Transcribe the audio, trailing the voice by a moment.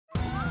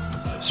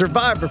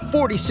Survivor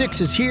 46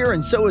 is here,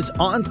 and so is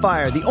On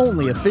Fire, the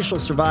only official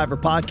Survivor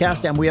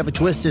podcast, and we have a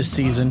twist this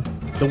season.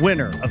 The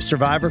winner of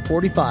Survivor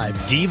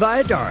 45, Dee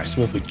Valladares,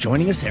 will be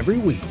joining us every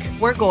week.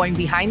 We're going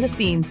behind the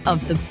scenes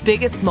of the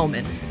biggest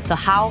moments, the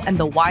how and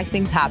the why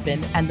things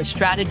happen, and the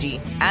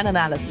strategy and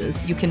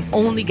analysis you can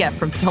only get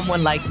from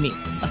someone like me,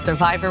 a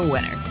Survivor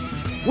winner.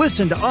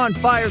 Listen to On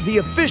Fire, the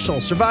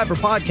official Survivor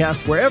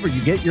podcast, wherever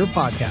you get your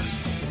podcasts.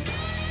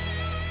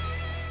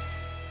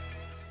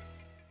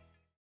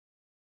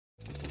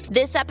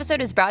 This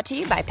episode is brought to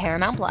you by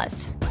Paramount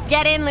Plus.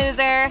 Get in,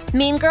 loser!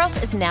 Mean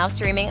Girls is now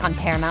streaming on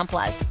Paramount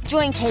Plus.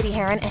 Join Katie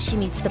Heron as she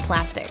meets the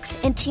plastics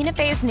in Tina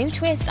Fey's new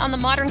twist on the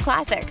modern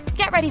classic.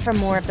 Get ready for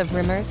more of the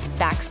rumors,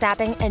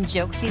 backstabbing, and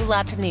jokes you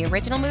loved from the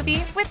original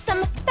movie with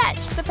some fetch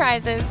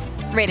surprises.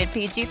 Rated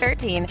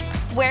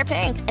PG-13. Wear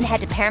pink and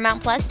head to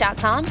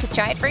ParamountPlus.com to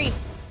try it free.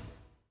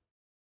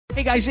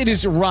 Hey guys, it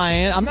is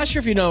Ryan. I'm not sure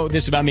if you know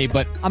this about me,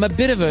 but I'm a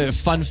bit of a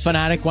fun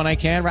fanatic when I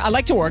can. I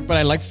like to work, but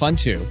I like fun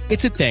too.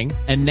 It's a thing.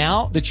 And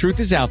now the truth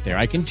is out there.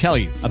 I can tell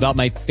you about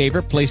my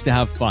favorite place to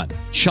have fun.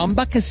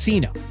 Chumba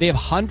Casino. They have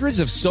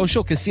hundreds of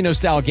social casino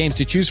style games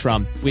to choose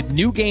from with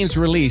new games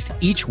released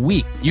each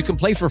week. You can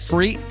play for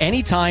free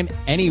anytime,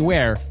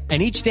 anywhere.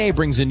 And each day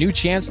brings a new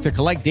chance to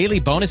collect daily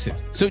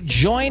bonuses. So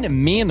join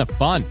me in the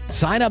fun.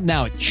 Sign up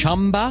now at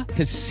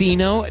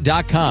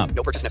ChumbaCasino.com.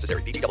 No purchase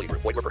necessary. VGW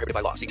Group. Void where prohibited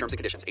by law. See terms and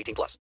conditions. 18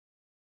 plus.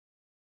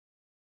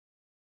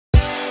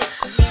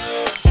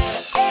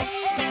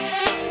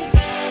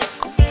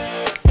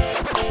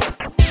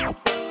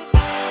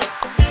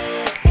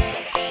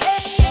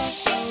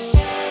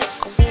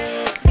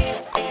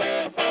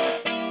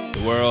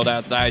 The world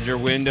outside your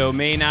window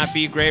may not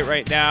be great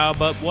right now,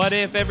 but what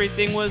if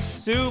everything was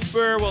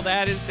super? Well,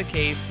 that is the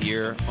case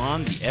here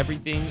on the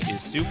Everything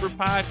is Super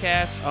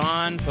podcast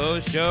on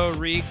post-show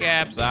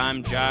recaps.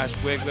 I'm Josh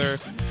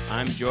Wigler.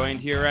 I'm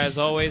joined here, as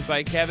always,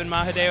 by Kevin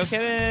Mahadeo.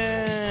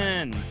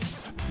 Kevin!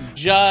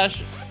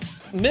 Josh,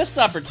 missed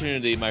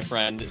opportunity, my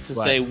friend, to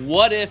say,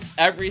 what if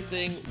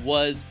everything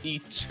was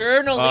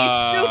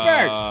eternally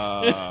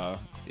super?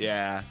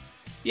 Yeah.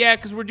 Yeah,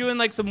 because we're doing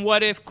like some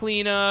what if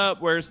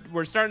cleanup. We're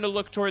starting to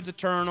look towards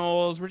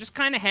Eternals. We're just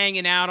kind of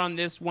hanging out on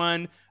this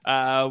one.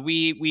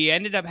 We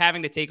ended up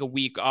having to take a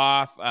week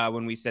off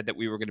when we said that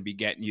we were going to be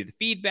getting you the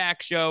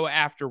feedback show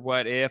after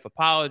what if.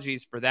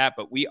 Apologies for that,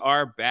 but we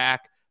are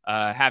back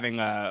having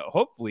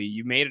hopefully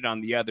you made it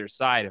on the other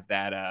side of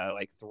that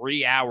like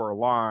 3 hour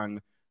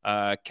long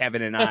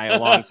Kevin and I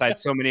alongside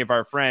so many of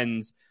our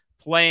friends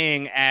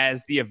playing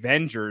as the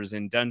Avengers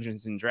in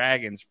Dungeons and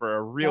Dragons for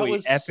a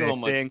really epic so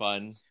much thing.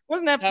 Fun.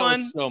 Wasn't that fun? That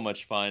was so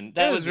much fun.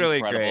 That was really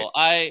incredible.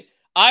 great.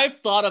 I've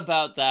thought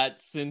about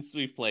that since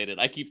we've played it.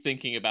 I keep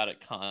thinking about it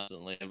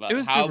constantly, about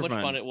how much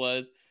fun it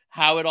was,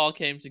 how it all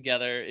came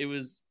together. It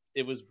was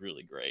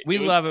really great. We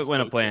love it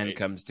when a plan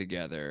comes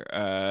together.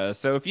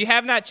 So if you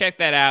have not checked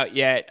that out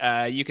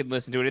yet, you can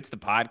listen to it. It's the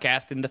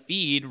podcast in the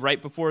feed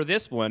right before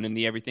this one in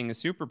the Everything is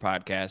Super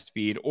podcast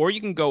feed. Or you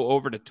can go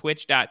over to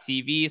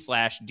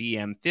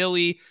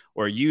twitch.tv/DMPhilly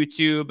or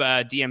YouTube,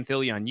 DM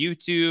Philly on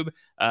YouTube,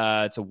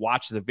 to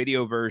watch the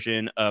video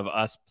version of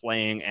us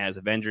playing as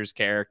Avengers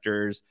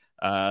characters.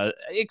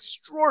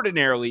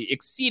 Extraordinarily,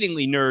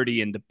 exceedingly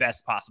nerdy in the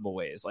best possible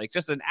ways. Like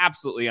just an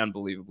absolutely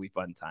unbelievably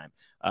fun time.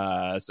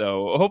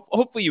 So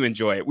hopefully you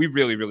enjoy it. We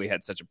really, really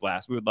had such a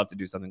blast. We would love to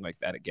do something like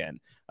that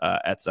again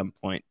at some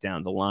point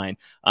down the line.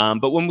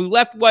 But when we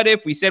left What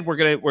If, we said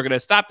we're gonna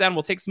stop down.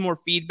 We'll take some more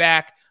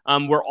feedback.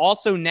 We're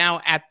also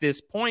now at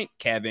this point,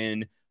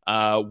 Kevin,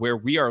 where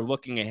we are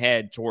looking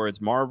ahead towards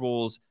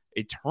Marvel's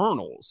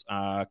Eternals,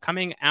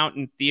 coming out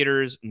in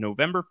theaters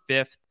November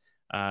 5th,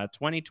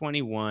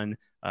 2021.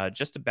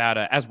 Just about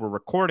as we're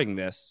recording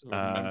this.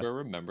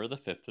 Remember the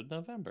 5th of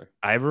November.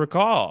 I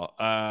recall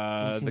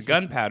the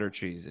gunpowder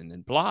treason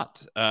and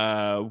blot.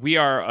 We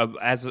are,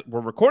 as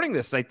we're recording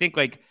this, I think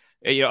like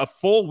a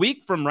full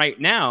week from right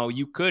now,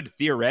 you could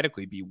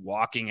theoretically be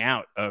walking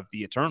out of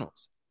the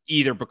Eternals,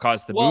 either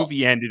because the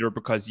movie ended or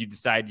because you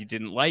decided you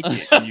didn't like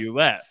it and you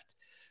left.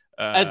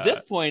 At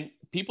this point,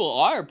 people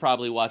are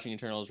probably watching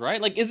Eternals,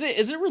 right? Like, is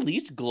it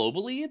released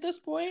globally at this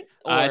point?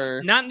 Or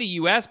it's not in the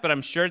U.S., but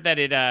I'm sure that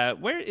it.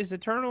 Where is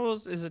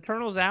Eternals? Is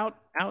Eternals out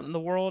in the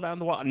world? Out in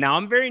the world? Now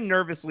I'm very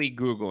nervously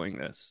Googling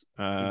this.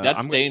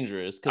 That's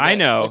dangerous. I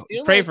know.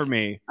 Pray like for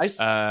me.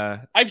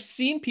 I've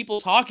seen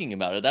people talking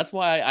about it. That's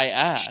why I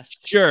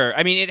asked. Sure.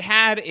 I mean, it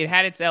had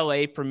its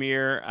L.A.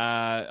 premiere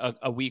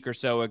a week or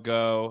so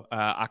ago.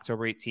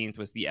 October 18th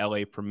was the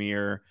L.A.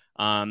 premiere.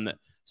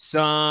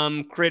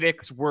 Some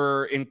critics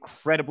were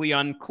incredibly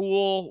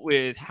uncool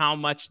with how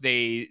much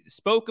they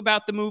spoke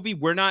about the movie.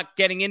 We're not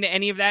getting into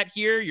any of that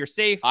here. You're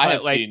safe. I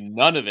have seen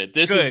none of it.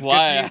 This is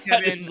why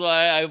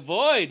I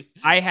avoid.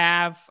 I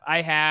have.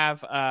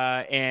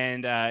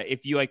 And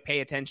if you pay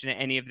attention to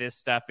any of this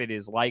stuff, it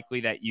is likely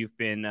that you've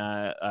been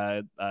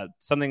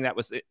something that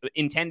was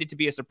intended to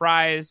be a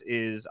surprise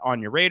is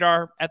on your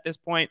radar at this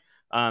point.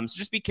 So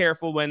just be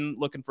careful when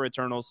looking for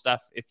Eternals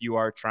stuff if you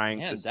are trying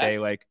to stay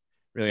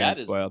really that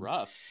unspoiled. Is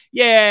rough.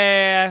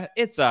 Yeah,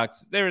 it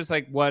sucks. There was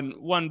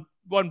one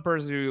one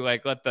person who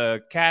like let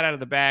the cat out of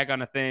the bag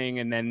on a thing,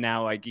 and then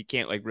now like you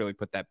can't like really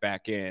put that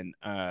back in.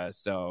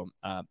 So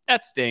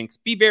that stinks.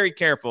 Be very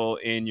careful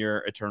in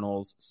your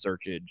Eternals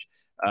searchage.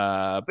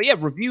 But yeah,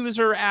 reviews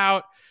are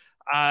out.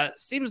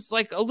 Seems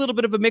like a little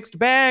bit of a mixed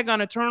bag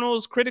on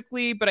Eternals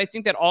critically, but I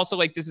think that also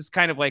like this is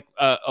kind of like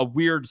a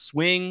weird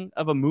swing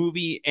of a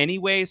movie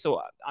anyway.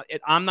 So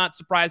I'm not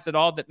surprised at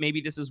all that maybe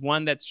this is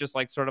one that's just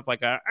like sort of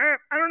like I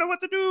don't know what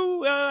to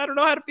do. I don't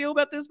know how to feel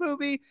about this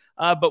movie.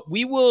 But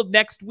we will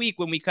next week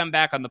when we come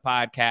back on the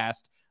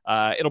podcast.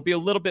 It'll be a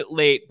little bit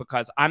late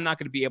because I'm not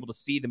going to be able to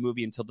see the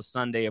movie until the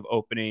Sunday of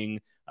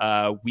opening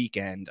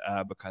weekend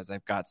because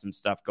I've got some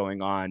stuff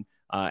going on.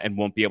 And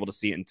won't be able to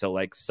see it until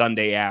like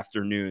Sunday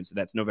afternoon. So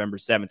that's November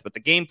 7th. But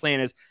the game plan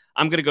is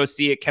I'm going to go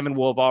see it. Kevin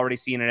will have already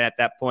seen it at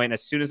that point.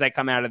 As soon as I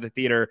come out of the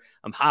theater,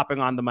 I'm hopping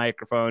on the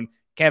microphone.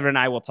 Kevin and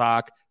I will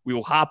talk. We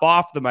will hop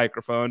off the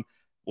microphone.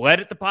 We'll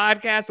edit the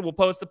podcast and we'll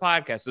post the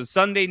podcast. So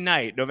Sunday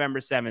night, November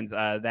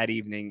 7th, that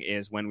evening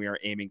is when we are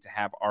aiming to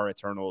have our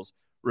Eternals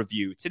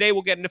review. Today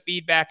we'll get into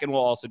feedback and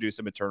we'll also do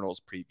some Eternals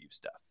preview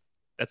stuff.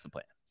 That's the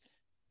plan.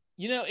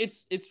 You know,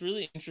 it's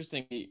really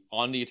interesting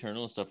on the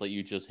Eternal stuff that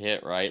you just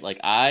hit, right? Like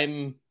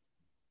I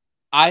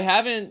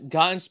haven't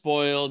gotten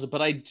spoiled,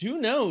 but I do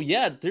know,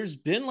 yeah, there's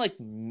been like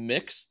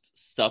mixed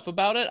stuff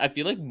about it. I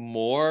feel like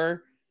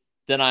more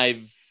than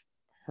I've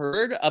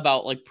heard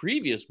about like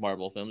previous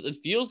Marvel films. It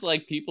feels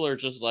like people are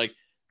just like,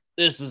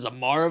 this is a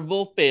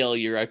Marvel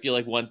failure. I feel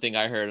like one thing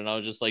I heard and I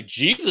was just like,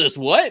 Jesus,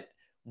 what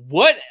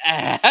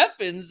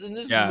happens in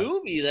this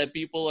movie that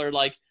people are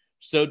like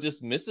so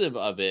dismissive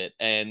of it?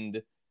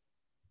 And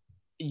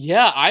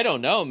yeah, I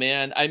don't know,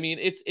 man. I mean,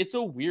 it's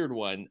a weird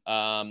one.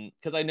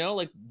 Because I know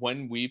like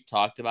when we've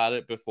talked about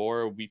it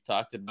before, we've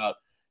talked about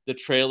the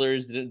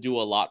trailers didn't do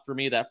a lot for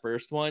me, that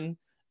first one.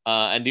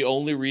 And the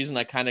only reason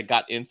I kind of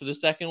got into the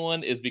second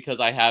one is because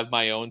I have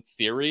my own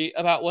theory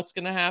about what's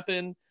going to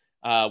happen,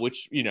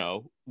 which, you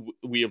know,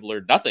 we have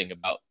learned nothing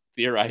about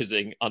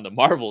theorizing on the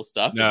Marvel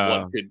stuff. No.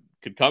 And what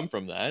could come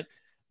from that.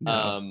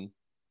 No.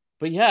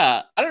 But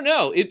yeah, I don't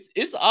know.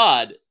 It's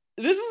odd.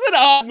 This is an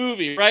odd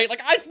movie, right?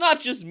 Like, it's not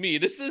just me.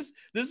 This is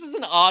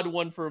an odd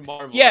one for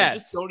Marvel. Yes. I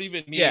just don't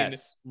even mean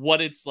what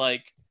it's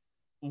like,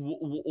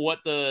 what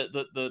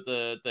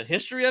the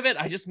history of it.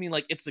 I just mean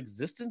like its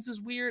existence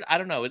is weird. I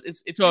don't know.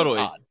 It's totally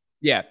odd.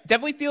 Yeah,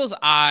 definitely feels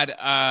odd.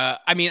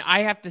 I mean,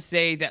 I have to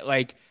say that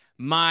like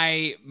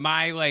my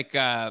like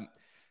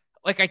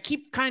I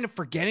keep kind of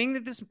forgetting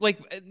that this, like,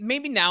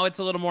 maybe now it's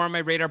a little more on my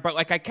radar, but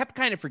like I kept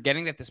kind of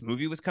forgetting that this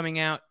movie was coming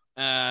out.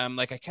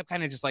 Like I kept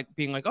kind of just like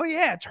being like, oh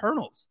yeah,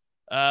 Eternals.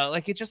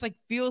 Like it just like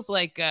feels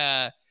like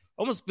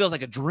almost feels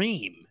like a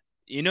dream.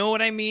 You know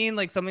what I mean?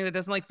 Like something that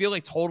doesn't like feel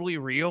like totally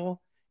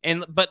real.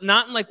 But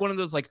not in like one of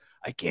those like,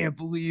 I can't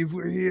believe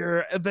we're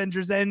here,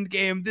 Avengers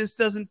Endgame. This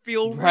doesn't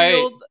feel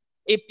real.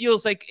 It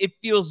feels like it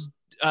feels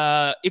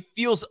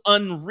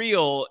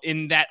unreal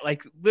in that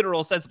like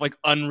literal sense of like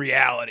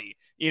unreality.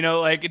 You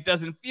know, like it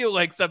doesn't feel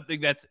like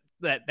something that's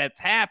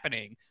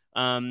happening.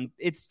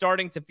 It's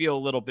starting to feel a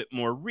little bit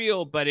more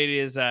real, but it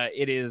is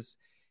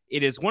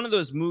one of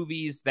those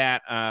movies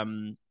that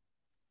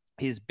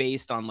is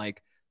based on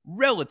like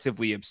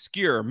relatively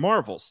obscure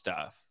Marvel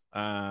stuff.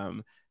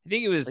 I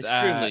think it was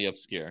extremely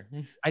obscure.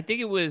 I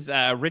think it was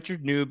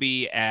Richard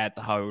Newby at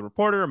The Hollywood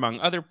Reporter, among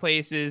other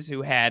places,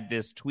 who had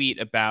this tweet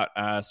about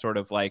sort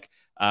of like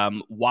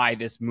why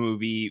this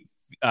movie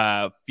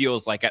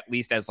feels like, at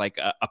least as like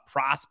a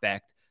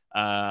prospect.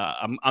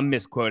 I'm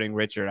misquoting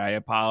Richard. I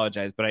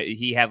apologize, but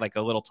he had like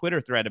a little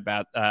Twitter thread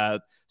about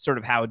sort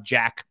of how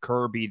Jack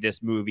Kirby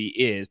this movie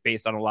is,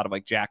 based on a lot of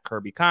like Jack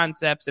Kirby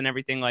concepts and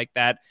everything like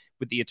that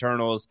with the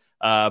Eternals.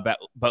 But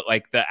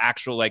like the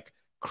actual like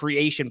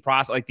creation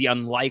process, like the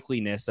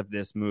unlikeliness of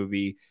this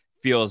movie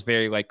feels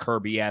very like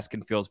Kirby-esque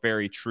and feels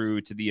very true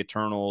to the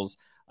Eternals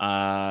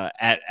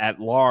at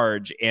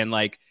large. And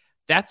like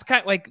that's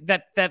kind of like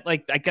that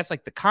like I guess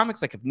like the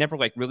comics like have never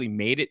like really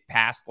made it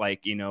past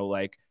like, you know,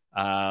 like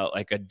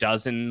a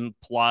dozen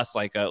plus,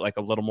 like a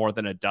little more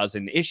than a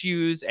dozen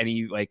issues,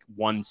 any like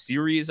one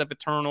series of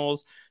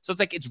Eternals. So it's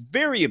like it's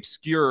very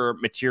obscure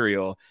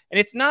material, and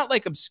it's not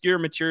like obscure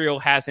material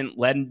hasn't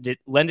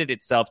lended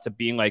itself to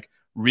being like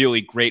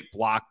really great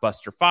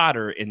blockbuster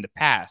fodder in the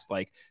past.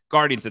 Like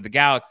Guardians of the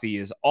Galaxy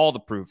is all the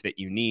proof that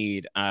you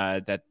need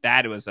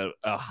that was a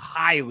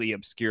highly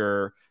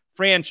obscure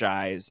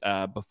franchise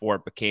before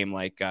it became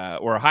like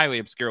or a highly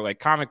obscure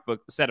like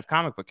set of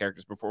comic book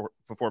characters before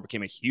it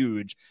became a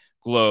huge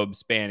globe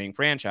spanning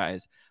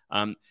franchise.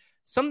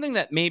 Something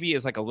that maybe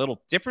is like a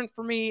little different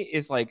for me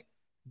is like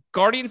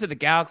Guardians of the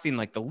Galaxy and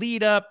like the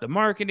lead up, the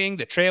marketing,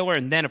 the trailer,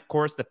 and then of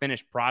course the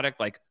finished product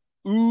like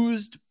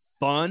oozed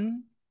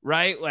fun,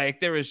 right? Like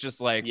there was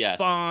just like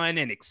fun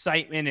and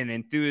excitement and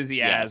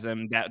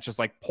enthusiasm that just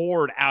like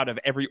poured out of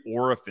every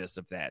orifice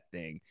of that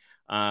thing.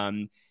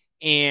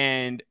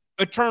 And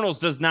Eternals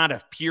does not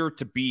appear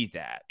to be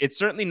that. It's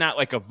certainly not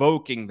like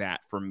evoking that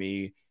for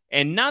me.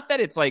 And not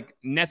that it's like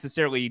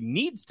necessarily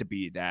needs to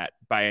be that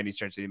by any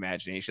stretch of the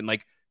imagination.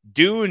 Like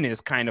Dune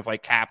is kind of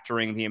like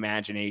capturing the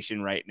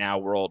imagination right now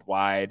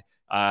worldwide.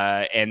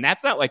 And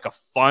that's not like a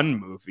fun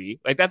movie.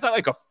 Like, that's not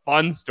like a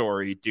fun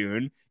story,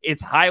 Dune.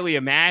 It's highly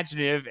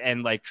imaginative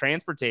and like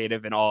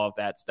transportative and all of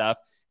that stuff.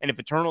 And if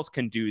Eternals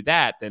can do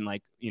that, then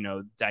like,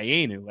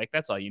 Dayenu, like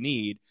that's all you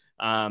need.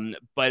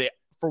 But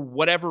for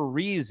whatever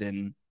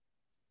reason,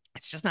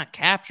 it's just not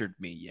captured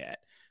me yet.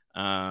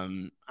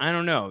 I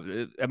don't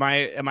know. Am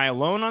I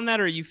alone on that,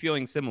 or are you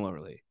feeling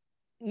similarly?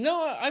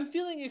 No, I'm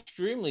feeling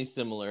extremely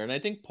similar. And I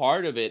think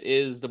part of it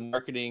is the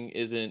marketing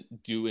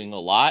isn't doing a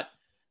lot.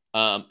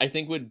 I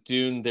think with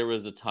Dune, there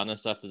was a ton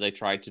of stuff that they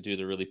tried to do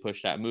to really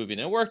push that movie,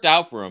 and it worked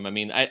out for them. I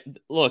mean,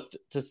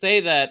 to say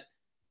that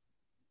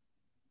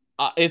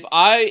if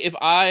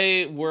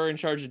I were in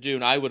charge of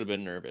Dune, I would have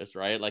been nervous,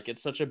 right? Like,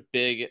 it's such a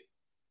big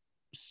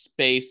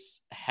space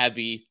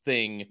heavy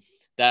thing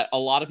that a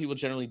lot of people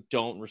generally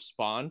don't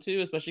respond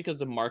to, especially because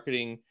the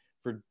marketing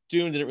for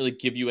Dune didn't really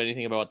give you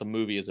anything about what the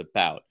movie is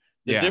about.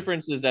 The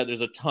difference is that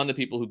there's a ton of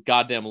people who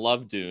goddamn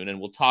love Dune and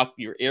will talk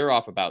your ear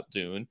off about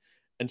Dune.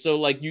 And so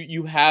like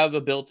you have a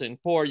built-in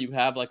core, you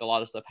have like a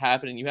lot of stuff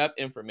happening, you have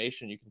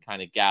information you can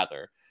kind of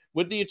gather.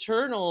 With the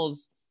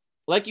Eternals,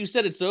 like you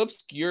said, it's so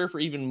obscure for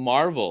even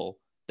Marvel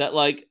that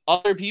like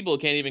other people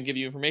can't even give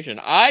you information.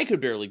 I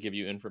could barely give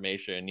you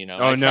information,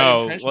 Oh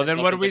no. Well,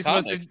 then what are we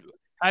supposed to do?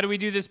 How do we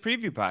do this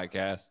preview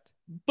podcast?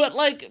 But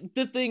like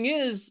the thing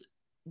is,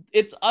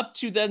 it's up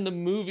to then the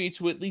movie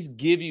to at least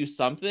give you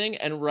something.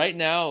 And right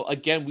now,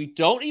 again, we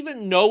don't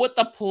even know what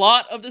the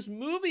plot of this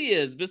movie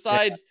is.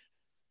 Besides,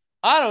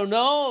 I don't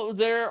know,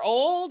 they're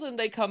old and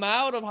they come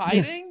out of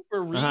hiding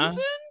for reasons.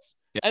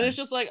 And it's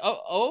just like,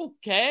 oh,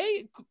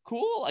 okay,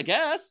 cool, I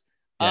guess.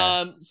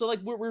 So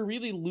like we're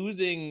really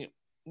losing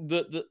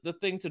the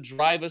thing to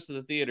drive us to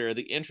the theater,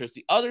 the interest.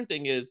 The other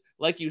thing is,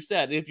 like you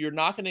said, if you're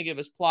not going to give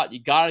us plot,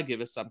 you got to give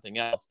us something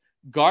else.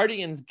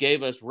 Guardians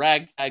gave us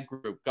ragtag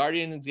group.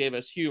 Guardians gave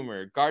us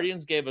humor.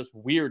 Guardians gave us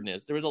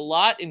weirdness. There was a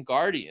lot in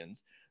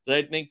Guardians that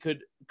I think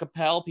could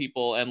compel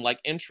people and like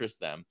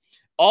interest them.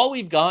 All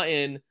we've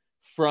gotten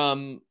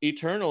from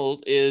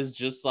Eternals is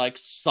just like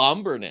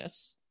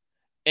somberness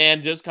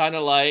and just kind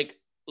of like,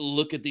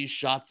 look at these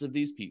shots of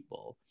these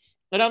people.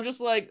 And I'm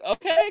just like,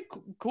 okay,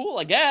 cool,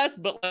 I guess.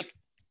 But like,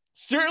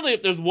 certainly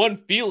if there's one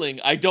feeling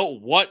I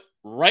don't want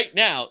right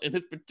now in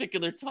this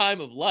particular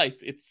time of life,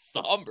 it's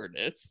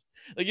somberness.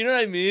 Like, you know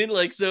what I mean?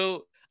 Like,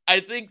 so I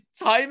think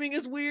timing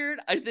is weird.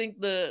 I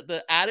think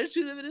the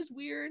attitude of it is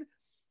weird.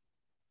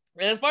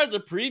 And as far as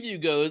the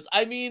preview goes,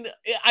 I mean,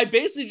 I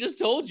basically just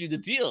told you the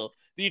deal.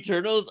 The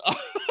Eternals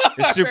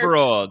are super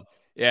old.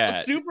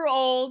 Yeah. Super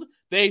old.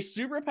 They have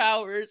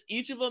superpowers.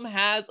 Each of them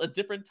has a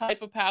different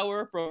type of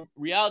power, from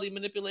reality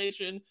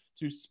manipulation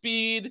to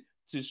speed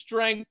to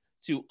strength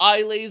to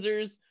eye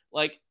lasers.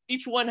 Like,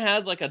 each one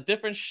has like a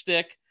different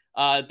shtick.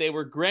 They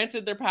were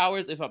granted their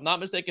powers, if I'm not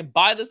mistaken,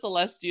 by the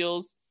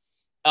Celestials.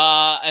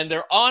 And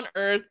they're on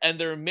Earth, and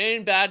their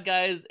main bad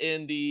guys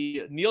in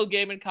the Neil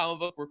Gaiman comic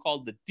book were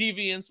called the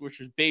Deviants,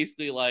 which is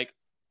basically like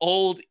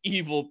old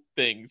evil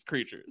things,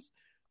 creatures.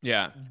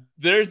 Yeah.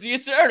 There's the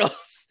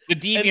Eternals. The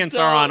Deviants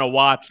are on a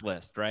watch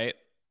list, right?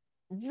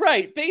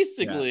 Right,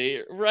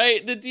 basically,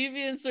 right? The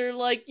Deviants are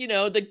like,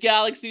 the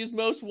galaxy's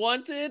most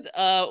wanted.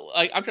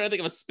 I'm trying to think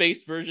of a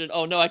space version.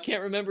 Oh no, I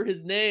can't remember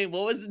his name.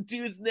 What was the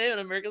dude's name in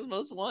America's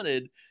Most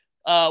Wanted?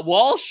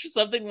 Walsh,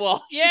 something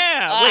Walsh.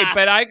 Yeah, wait,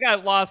 but I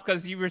got lost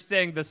because you were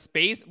saying the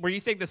space. Were you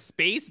saying the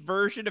space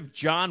version of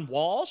John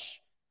Walsh?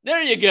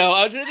 There you go.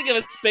 I was trying to think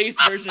of a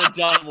space version of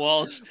John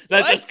Walsh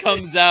that just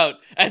comes out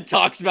and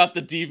talks about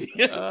the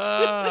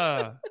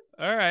Deviants.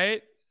 All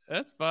right.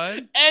 That's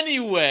fine.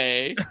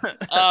 Anyway,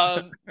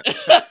 okay.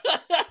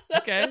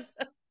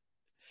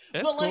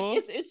 That's but like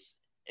cool.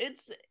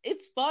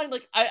 it's fine.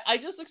 Like I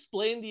just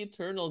explained the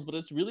Eternals, but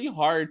it's really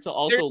hard to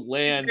also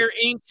land. They're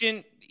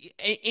ancient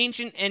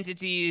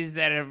entities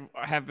that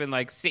have been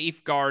like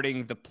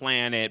safeguarding the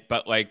planet,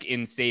 but like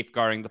in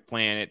safeguarding the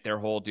planet, their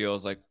whole deal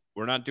is like,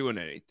 we're not doing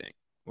anything.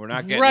 We're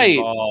not getting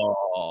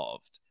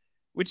involved.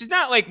 Which is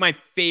not like my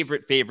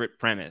favorite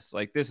premise.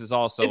 Like, this is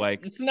also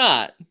it's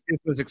not. This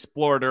was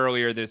explored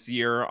earlier this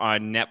year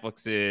on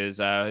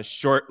Netflix's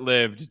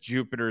short-lived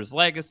Jupiter's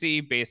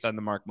Legacy, based on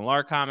the Mark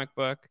Millar comic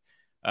book,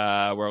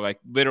 where like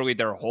literally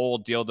their whole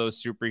deal,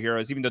 those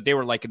superheroes, even though they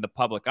were like in the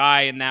public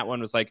eye in that one,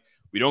 was like,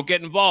 we don't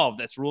get involved.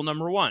 That's rule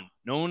number one.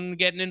 No one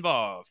getting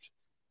involved.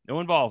 No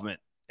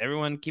involvement.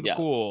 Everyone keep it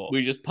cool.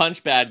 We just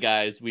punch bad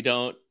guys. We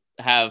don't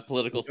have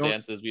political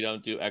stances. We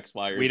don't do X,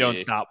 Y, or Z. We don't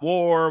stop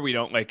war. We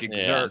don't like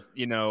exert,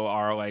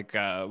 our like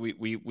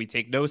we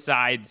take no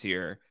sides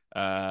here.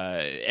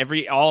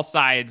 All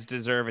sides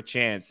deserve a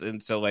chance,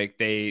 and so like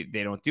they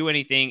don't do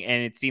anything.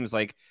 And it seems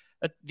like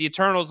the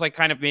Eternals like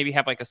kind of maybe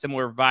have like a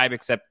similar vibe,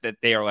 except that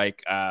they are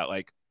like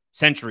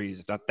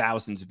centuries, if not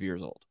thousands of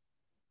years old.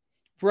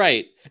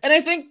 Right. And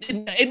I think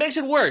it makes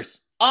it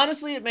worse.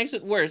 Honestly, it makes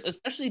it worse,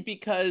 especially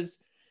because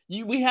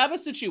we have a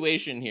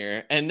situation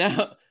here, and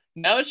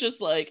now it's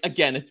just like,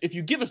 again, if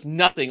you give us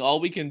nothing, all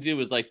we can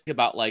do is like think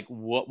about like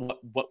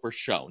what we're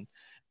shown.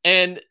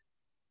 And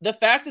the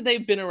fact that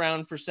they've been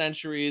around for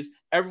centuries,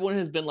 everyone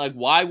has been like,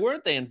 why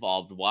weren't they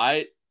involved?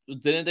 Why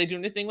didn't they do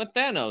anything with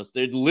Thanos?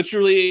 They're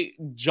literally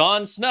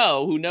Jon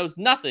Snow, who knows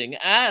nothing,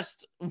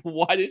 asked,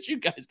 why did you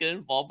guys get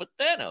involved with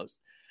Thanos?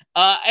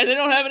 And they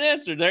don't have an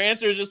answer. Their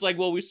answer is just like,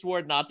 well, we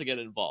swore not to get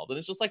involved. And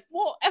it's just like,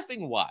 well,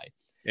 effing why?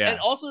 Yeah. And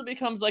also it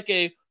becomes like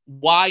a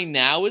why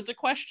now is the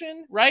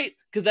question, right?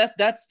 Because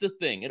that's the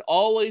thing. It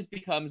always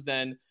becomes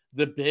then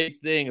the big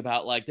thing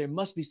about like, there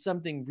must be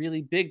something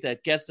really big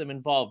that gets them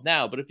involved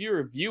now. But if you're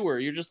a viewer,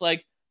 you're just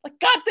like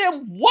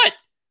goddamn what?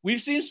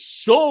 We've seen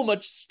so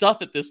much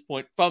stuff at this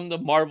point from the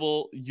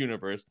Marvel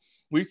universe.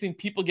 We've seen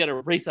people get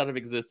erased out of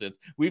existence.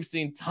 We've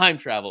seen time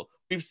travel.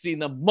 We've seen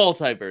the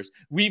multiverse.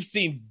 We've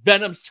seen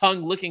Venom's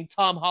tongue licking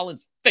Tom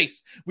Holland's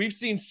face. We've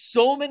seen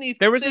so many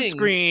There was things. a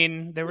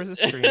screen.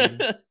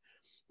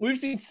 We've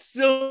seen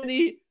so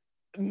many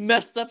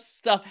messed up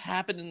stuff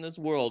happen in this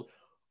world.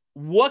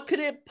 What could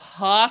it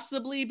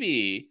possibly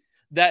be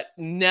that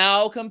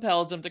now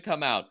compels them to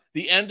come out?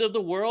 The end of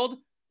the world?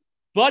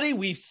 Buddy,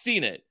 we've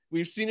seen it.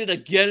 We've seen it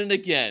again and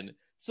again.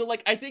 So,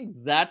 like, I think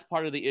that's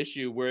part of the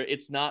issue where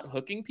it's not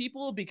hooking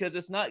people because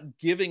it's not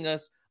giving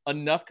us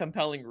enough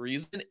compelling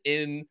reason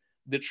in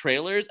the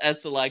trailers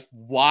as to, like,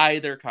 why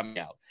they're coming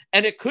out.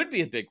 And it could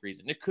be a big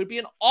reason. It could be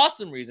an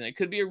awesome reason. It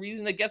could be a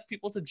reason that gets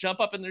people to jump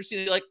up in their seat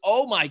and be like,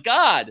 oh, my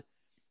God.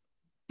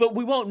 But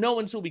we won't know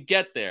until we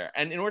get there.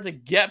 And in order to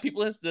get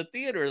people into the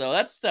theater, though,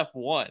 that's step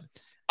one.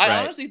 I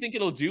honestly think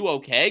it'll do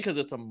okay because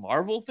it's a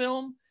Marvel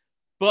film.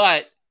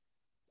 But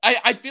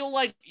I feel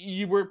like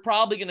we're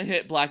probably going to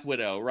hit Black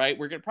Widow, right?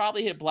 We're going to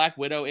probably hit Black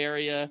Widow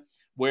area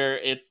where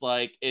it's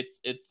like,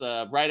 it's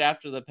right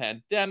after the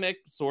pandemic,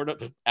 sort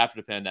of after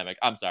the pandemic.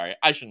 I'm sorry.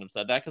 I shouldn't have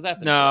said that because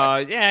that's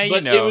incorrect.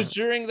 But it was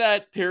during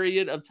that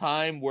period of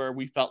time where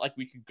we felt like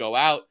we could go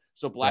out.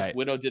 So Black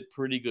Widow did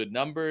pretty good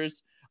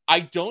numbers. I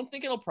don't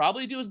think it'll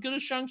probably do as good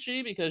as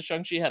Shang-Chi because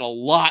Shang-Chi had a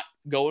lot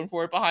going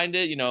for it behind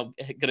it, going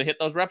to hit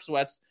those rep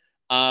sweats.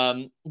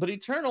 But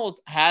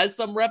Eternals has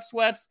some rep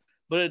sweats,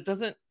 but it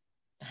doesn't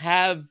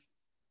have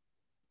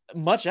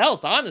much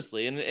else,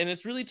 honestly, and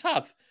it's really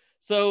tough.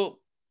 So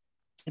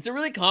it's a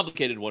really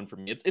complicated one for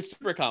me. It's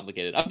super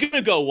complicated. I'm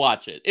gonna go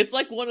watch it. It's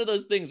like one of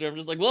those things where I'm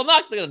just like, well, I'm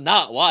not gonna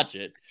not watch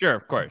it. Sure,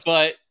 of course.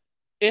 But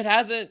it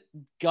hasn't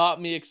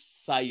got me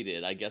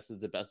excited, I guess is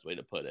the best way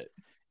to put it.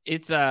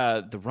 It's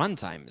the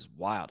runtime is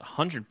wild.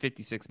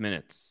 156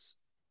 minutes.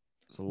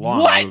 It's a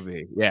long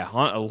movie. Yeah,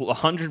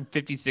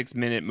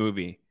 156-minute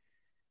movie.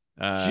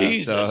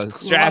 Jesus so Christ.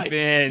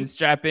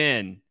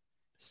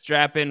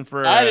 Strap in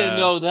for. I didn't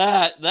know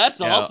that.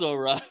 That's also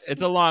rough.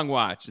 It's a long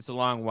watch.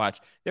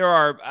 There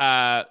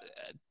are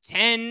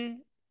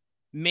 10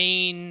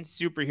 main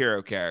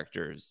superhero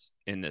characters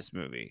in this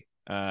movie.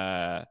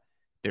 There's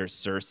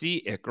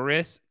Cersei,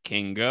 Icarus,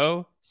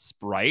 Kingo,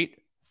 Sprite,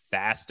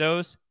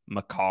 Phastos,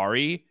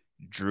 Makari,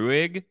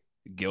 Druig,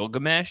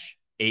 Gilgamesh,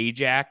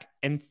 Ajak,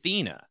 and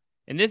Thena.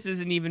 And this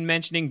isn't even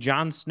mentioning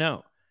Jon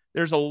Snow.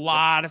 There's a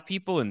lot of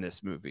people in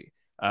this movie.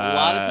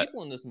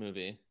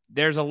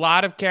 There's a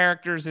lot of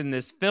characters in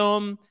this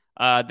film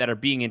that are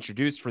being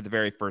introduced for the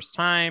very first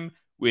time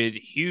with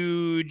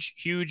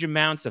huge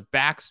amounts of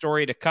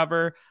backstory to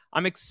cover.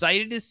 I'm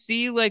excited to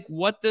see, like,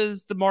 what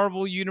does the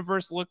Marvel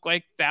universe look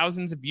like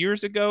thousands of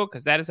years ago?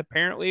 Because that is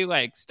apparently,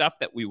 like, stuff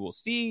that we will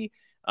see.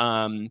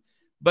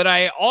 But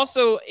I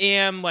also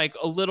am, like,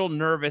 a little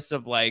nervous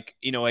of, like,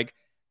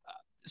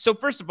 so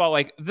first of all,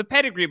 like, the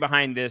pedigree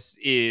behind this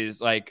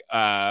is, like,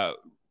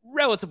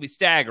 relatively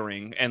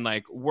staggering and,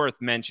 like, worth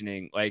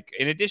mentioning. Like,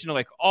 in addition to,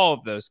 like, all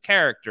of those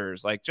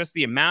characters, like, just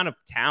the amount of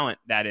talent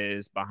that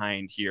is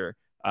behind here.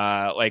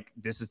 Like,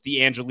 this is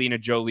the Angelina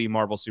Jolie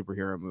Marvel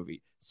superhero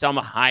movie.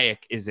 Salma Hayek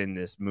is in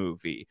this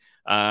movie.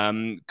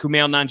 Kumail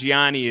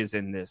Nanjiani is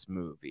in this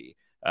movie.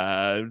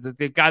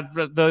 They've got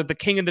the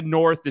King of the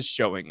North is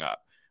showing up.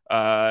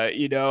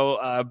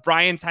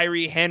 Brian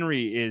Tyree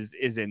Henry is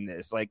in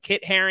this. Like,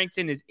 Kit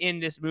Harington is in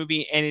this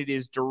movie, and it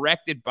is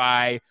directed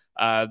by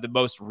the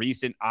most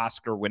recent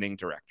Oscar-winning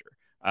director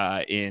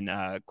in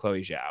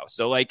Chloe Zhao.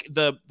 So, like,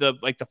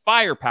 the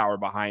firepower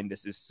behind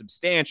this is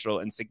substantial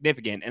and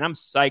significant, and I'm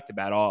psyched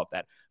about all of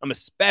that. I'm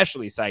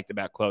especially psyched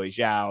about Chloe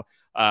Zhao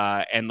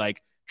and,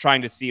 like,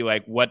 trying to see,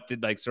 like, what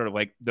did, like, sort of,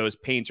 like, those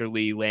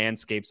painterly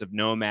landscapes of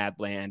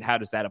Nomadland, how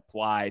does that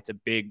apply to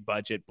big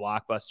budget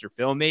blockbuster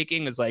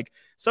filmmaking is, like,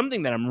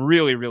 something that I'm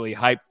really, really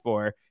hyped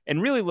for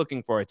and really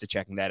looking forward to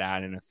checking that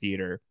out in a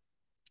theater.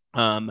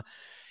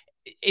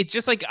 It's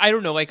just, like, I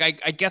don't know, like,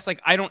 I guess,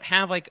 like, I don't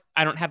have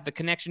the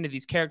connection to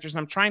these characters. And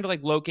I'm trying to,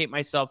 like, locate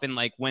myself in,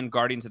 like, when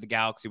Guardians of the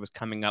Galaxy was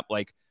coming up,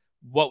 like,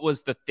 what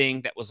was the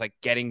thing that was, like,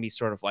 getting me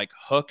sort of, like,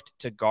 hooked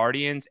to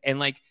Guardians. And,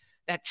 like,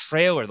 that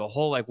trailer, the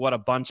whole, like, what a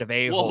bunch of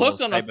a-holes. Well,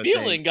 hooked on a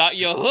feeling got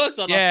you hooked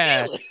on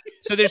a feeling.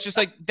 So there's just,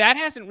 like, that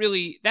hasn't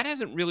really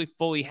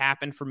fully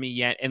happened for me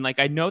yet. And, like,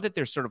 I know that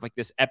there's sort of, like,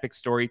 this epic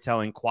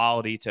storytelling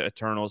quality to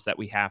Eternals that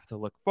we have to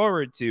look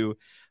forward to.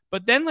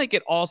 But then, like,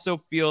 it also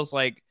feels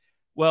like,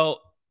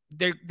 well,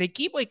 they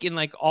keep, like, in,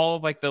 like, all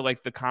of, like,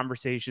 the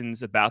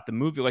conversations about the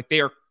movie, like,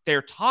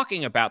 they're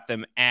talking about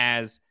them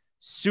as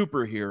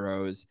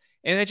superheroes.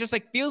 And it just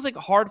like feels like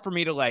hard for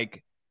me to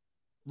like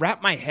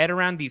wrap my head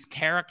around these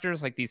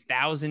characters, like these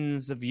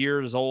thousands of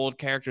years old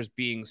characters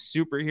being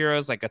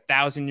superheroes, like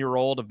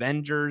 1,000-year-old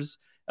Avengers,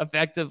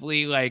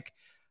 effectively. Like,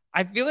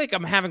 I feel like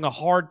I'm having a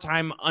hard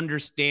time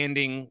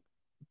understanding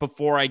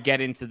before I get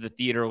into the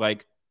theater,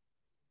 like,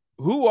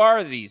 who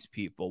are these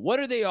people? What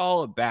are they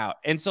all about?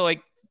 And so,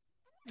 like,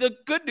 the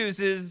good news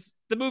is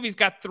the movie's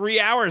got 3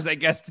 hours, I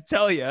guess, to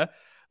tell you.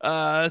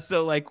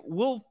 So like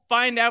we'll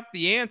find out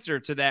the answer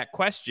to that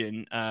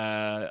question,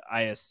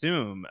 I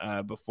assume,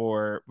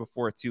 before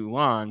too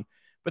long.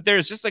 But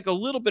there's just like a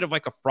little bit of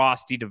like a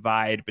frosty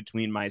divide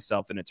between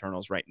myself and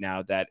Eternals right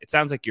now that it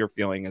sounds like you're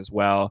feeling as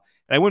well.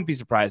 And I wouldn't be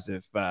surprised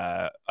if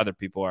other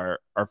people are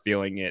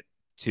feeling it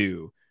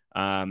too.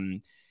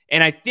 And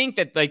I think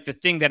that like the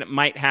thing that it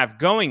might have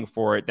going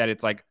for it, that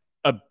it's like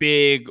a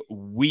big,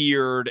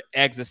 weird,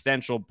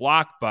 existential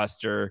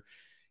blockbuster,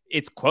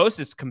 its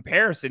closest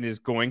comparison is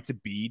going to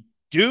be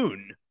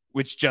Dune,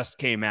 which just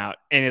came out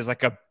and is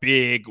like a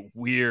big,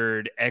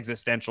 weird,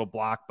 existential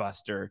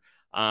blockbuster.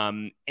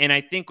 And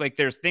I think like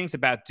there's things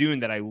about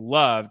Dune that I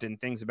loved and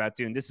things about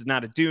Dune. This is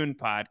not a Dune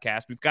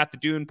podcast. We've got the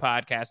Dune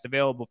podcast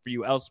available for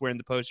you elsewhere in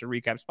the Poster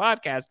Recaps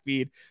podcast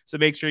feed. So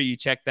make sure you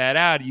check that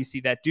out. You see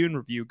that Dune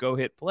review, go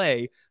hit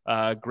play.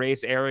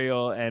 Grace,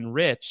 Ariel, and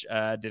Rich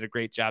did a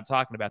great job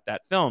talking about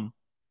that film.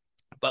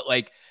 But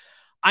like,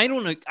 I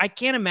don't know. I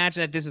can't imagine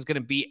that this is going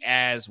to be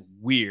as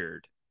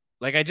weird.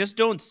 Like, I just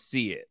don't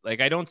see it. Like,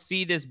 I don't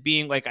see this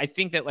being like, I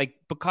think that like,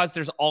 because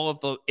there's all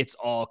of the, it's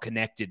all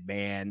connected,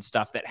 man,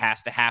 stuff that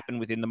has to happen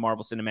within the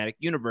Marvel Cinematic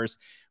Universe,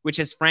 which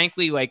has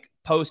frankly, like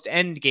post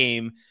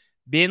Endgame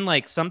been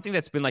like something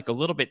that's been like a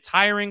little bit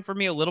tiring for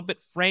me, a little bit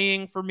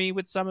fraying for me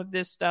with some of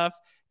this stuff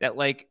that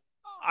like,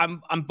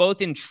 I'm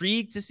both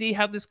intrigued to see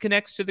how this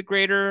connects to the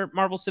greater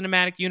Marvel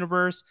Cinematic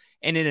Universe,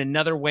 and in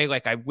another way,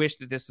 like I wish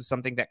that this is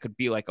something that could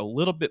be like a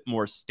little bit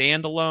more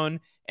standalone,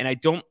 and I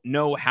don't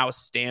know how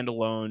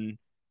standalone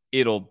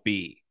it'll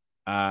be.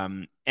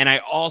 And I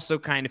also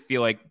kind of feel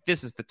like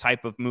this is the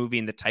type of movie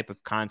and the type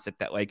of concept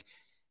that like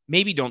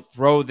maybe don't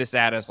throw this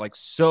at us like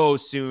so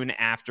soon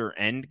after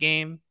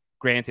Endgame.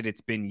 Granted, it's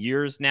been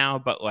years now,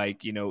 but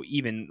like, you know,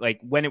 even like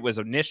when it was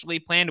initially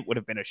planned, it would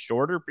have been a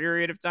shorter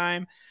period of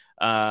time.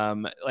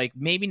 Like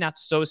maybe not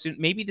so soon.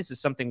 Maybe this is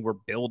something we're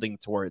building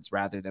towards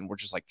rather than we're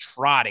just like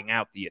trotting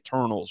out the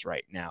Eternals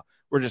right now.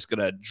 We're just going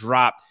to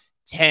drop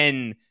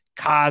 10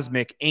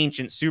 cosmic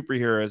ancient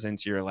superheroes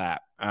into your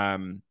lap.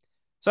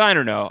 So I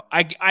don't know.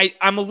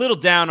 I'm a little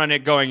down on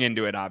it going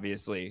into it,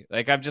 obviously.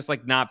 Like I'm just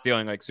like not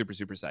feeling like super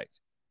psyched.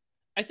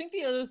 I think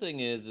the other thing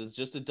is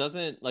just it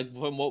doesn't, like,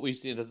 from what we've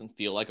seen, it doesn't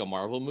feel like a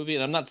Marvel movie.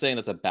 And I'm not saying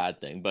that's a bad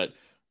thing, but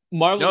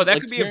Marvel... No, that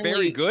like, could be a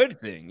very good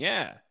thing,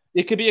 yeah.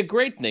 It could be a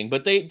great thing,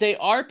 but they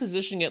are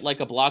positioning it like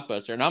a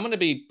blockbuster. And I'm going to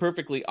be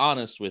perfectly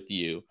honest with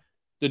you.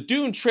 The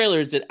Dune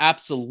trailers did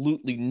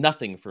absolutely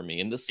nothing for me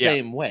in the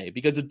same way,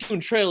 because the Dune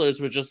trailers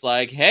were just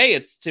like, hey,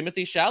 it's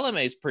Timothée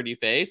Chalamet's pretty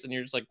face. And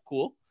you're just like,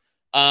 cool.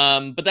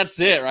 But that's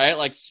it, right?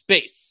 Like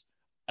space,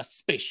 a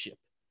spaceship,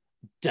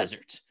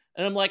 desert.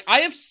 And I'm like,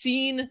 I have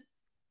seen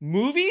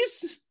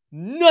movies.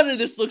 None of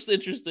this looks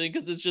interesting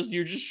because it's just,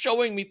 you're just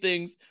showing me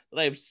things that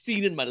I have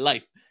seen in my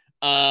life.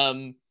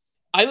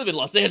 I live in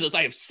Los Angeles.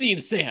 I have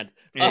seen sand.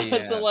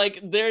 So like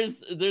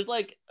there's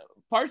like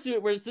parts of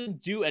it where it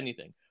doesn't do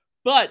anything.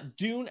 But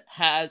Dune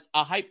has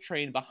a hype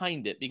train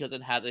behind it because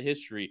it has a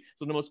history.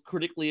 So the most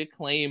critically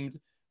acclaimed,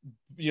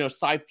 you know,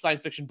 science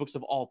fiction books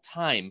of all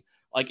time.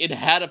 Like it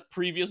had a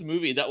previous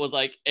movie that was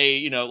like a,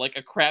 you know, like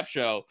a crap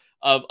show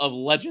of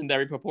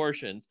legendary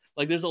proportions.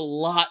 Like there's a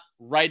lot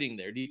writing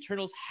there. The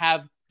Eternals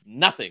have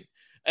nothing.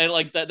 And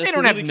like that, they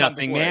don't really have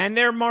nothing, man.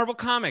 They're Marvel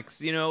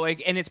Comics, you know,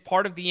 like, and it's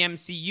part of the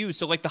MCU.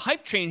 So like the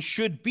hype train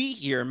should be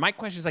here. And my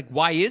question is like,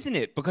 why isn't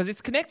it? Because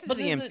it's connected to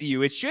the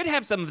MCU. It should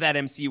have some of that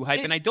MCU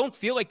hype, and I don't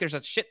feel like there's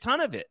a shit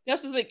ton of it.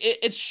 That's the thing.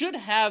 It should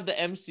have the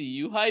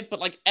MCU hype, but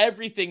like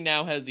everything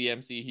now has the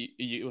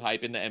MCU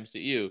hype in the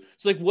MCU.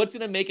 So like, what's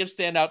gonna make it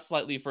stand out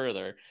slightly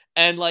further?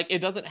 And like, it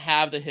doesn't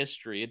have the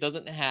history. It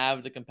doesn't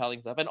have the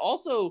compelling stuff, and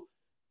also,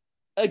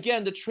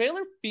 again, the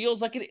trailer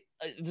feels like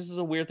this is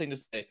a weird thing to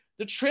say.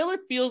 The trailer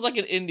feels like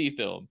an indie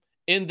film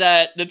in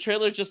that the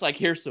trailer is just like,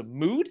 here's some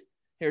mood,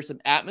 here's some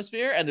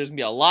atmosphere, and there's gonna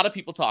be a lot of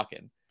people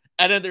talking.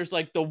 And then there's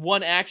like the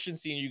one action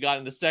scene you got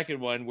in the second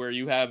one where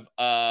you have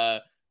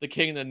the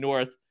King in the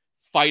North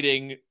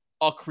fighting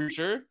a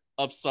creature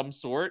of some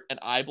sort and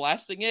eye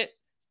blasting it.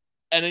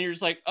 And then you're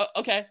just like, oh,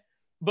 okay.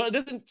 But it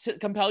doesn't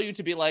compel you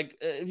to be like,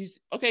 he's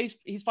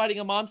fighting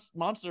a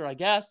monster, I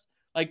guess.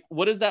 Like,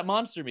 what does that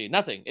monster mean?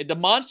 Nothing. The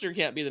monster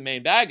can't be the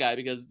main bad guy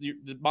because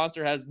the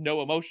monster has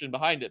no emotion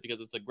behind it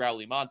because it's a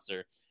growly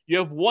monster. You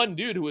have one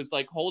dude who is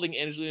like holding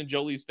Angelina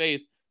Jolie's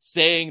face,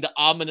 saying the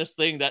ominous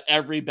thing that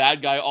every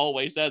bad guy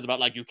always says about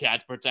like, you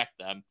can't protect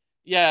them.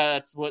 Yeah,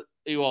 that's what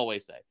you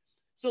always say.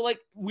 So like,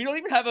 we don't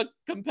even have a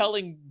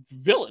compelling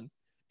villain.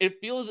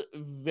 It feels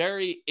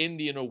very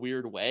indie in a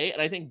weird way.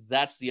 And I think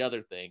that's the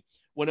other thing.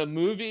 When a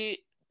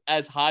movie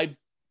as high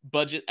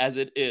budget as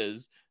it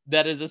is,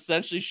 that is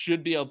essentially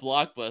should be a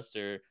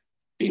blockbuster,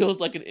 feels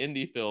like an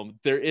indie film,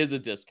 there is a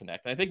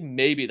disconnect. I think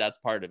maybe that's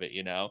part of it,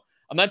 you know?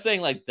 I'm not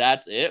saying like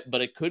that's it,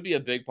 but it could be a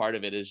big part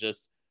of it is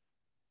just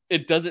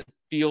it doesn't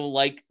feel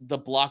like the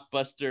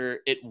blockbuster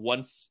it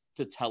wants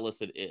to tell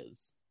us it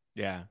is.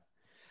 Yeah.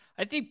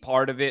 I think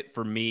part of it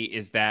for me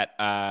is that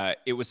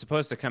it was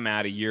supposed to come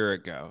out a year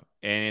ago,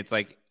 and it's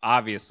like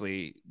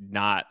obviously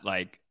not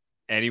like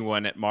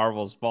anyone at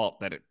Marvel's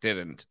fault that it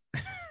didn't.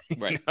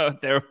 Right.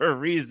 There were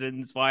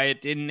reasons why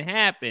it didn't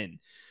happen.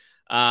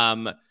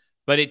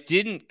 But it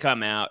didn't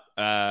come out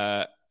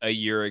a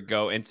year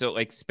ago, and so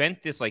like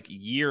spent this like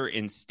year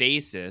in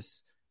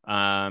stasis.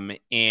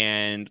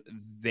 And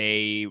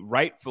they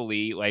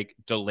rightfully like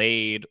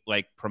delayed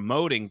like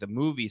promoting the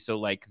movie, so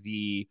like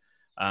the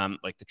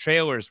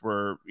trailers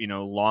were, you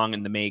know, long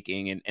in the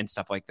making and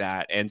stuff like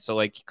that. And so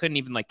like you couldn't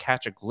even like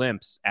catch a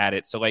glimpse at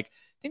it. So like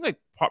I think like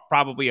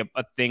probably a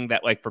thing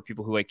that like for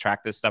people who like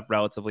track this stuff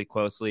relatively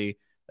closely,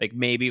 like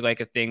maybe like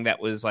a thing that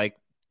was like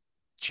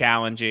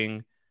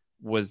challenging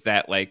was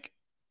that like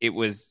it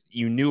was,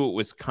 you knew it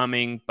was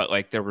coming, but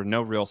like there were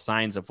no real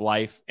signs of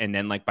life. And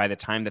then like by the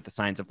time that the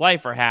signs of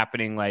life are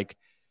happening, like,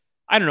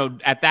 I don't know,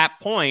 at that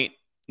point,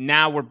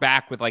 now we're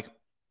back with like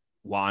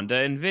Wanda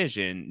and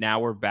Vision. Now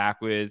we're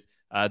back with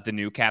the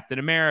new Captain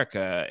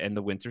America and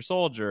the Winter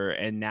Soldier.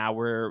 And now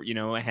we're, you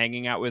know,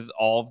 hanging out with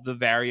all of the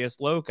various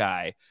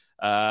loci.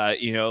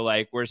 You know,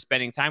 like we're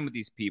spending time with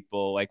these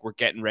people. Like we're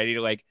getting ready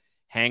to like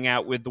hang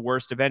out with the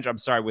worst Avenger. I'm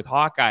sorry, with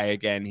Hawkeye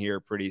again here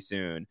pretty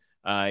soon.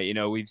 You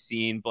know, we've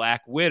seen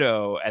Black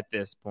Widow at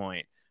this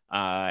point.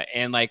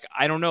 And like,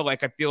 I don't know,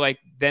 like, I feel like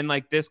then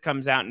like this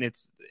comes out and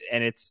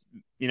it's,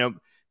 you know,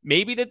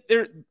 maybe that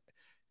there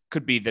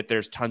could be that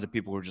there's tons of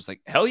people who are just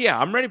like, hell yeah,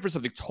 I'm ready for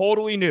something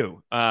totally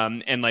new.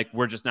 And like,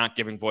 we're just not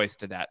giving voice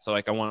to that. So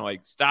like, I want to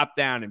like stop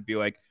down and be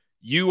like,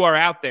 you are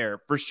out there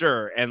for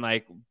sure. And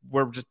like,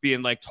 we're just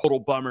being like total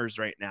bummers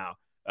right now.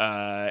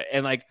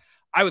 And like,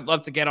 I would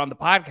love to get on the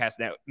podcast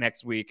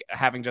next week,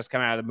 having just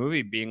come out of the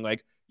movie being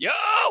like, yo,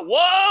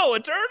 whoa,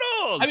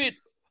 Eternals. I mean,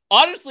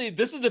 honestly,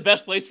 this is the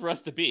best place for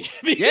us to be.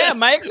 Yeah,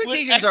 my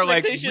expectations are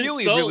like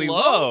really, so really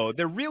low.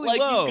 They're really like,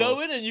 low. You go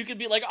in and you can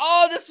be like,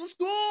 oh, this was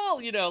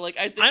cool. You know, like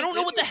I don't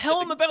know what the hell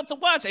I'm about to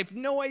watch. I have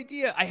no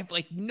idea. I have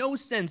like no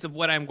sense of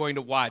what I'm going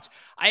to watch.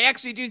 I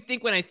actually do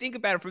think when I think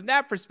about it from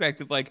that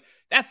perspective, like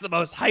that's the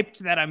most hyped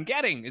that I'm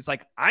getting. It's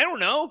like, I don't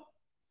know.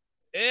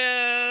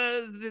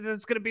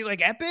 It's going to be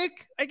like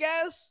epic, I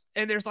guess.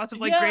 And there's lots of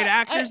like great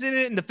actors in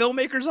it, and the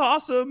filmmaker's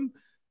awesome.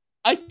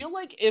 I feel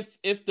like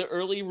if the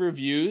early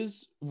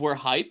reviews were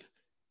hype,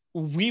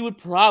 we would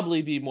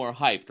probably be more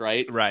hyped,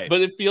 right? Right.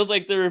 But it feels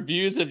like the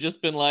reviews have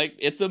just been like,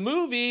 it's a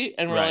movie,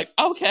 and we're like,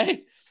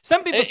 okay.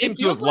 Some people seem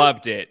to have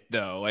loved it,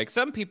 though. Like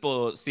some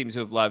people seem to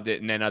have loved it,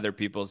 and then other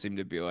people seem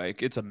to be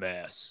like, it's a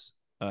mess.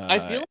 I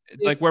feel like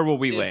it's like, where will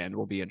we land?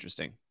 Will be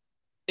interesting.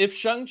 If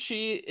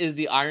Shang-Chi is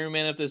the Iron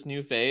Man of this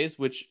new phase,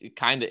 which it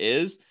kind of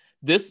is,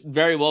 this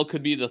very well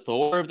could be the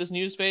Thor of this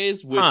news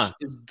phase, which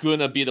is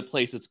gonna be the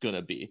place it's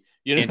gonna be.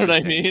 You know what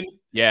I mean?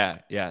 Yeah.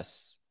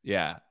 Yes.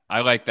 Yeah.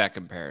 I like that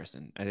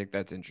comparison. I think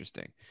that's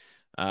interesting.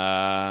 You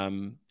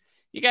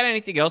got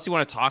anything else you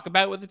want to talk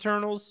about with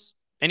Eternals?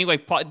 Anyway,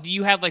 do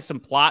you have like some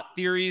plot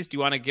theories? Do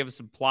you want to give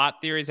some plot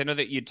theories? I know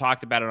that you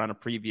talked about it on a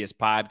previous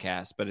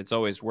podcast, but it's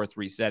always worth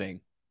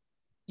resetting.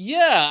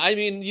 Yeah, I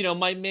mean, you know,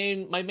 my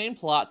main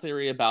plot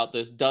theory about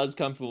this does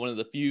come from one of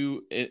the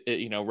few,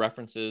 you know,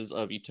 references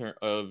of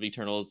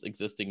Eternals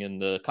existing in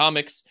the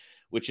comics,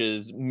 which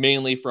is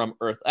mainly from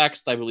Earth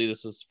X. I believe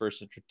this was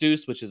first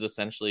introduced, which is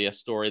essentially a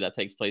story that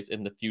takes place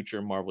in the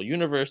future Marvel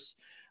universe.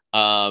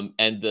 And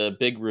the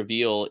big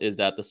reveal is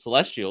that the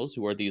Celestials,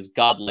 who are these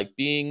godlike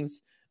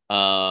beings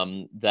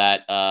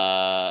that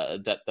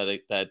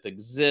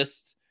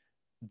exist,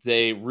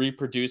 they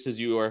reproduce as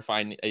you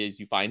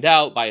find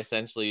out by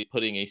essentially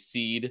putting a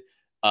seed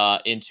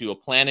into a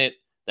planet.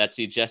 That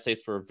seed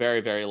gestates for a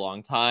very, very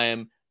long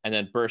time and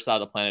then bursts out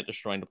of the planet,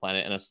 destroying the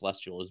planet, and a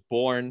Celestial is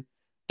born.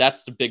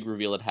 That's the big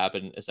reveal that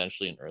happened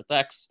essentially in Earth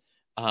X.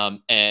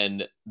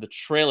 And the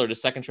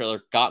second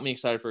trailer got me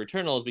excited for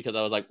Eternals because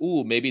I was like,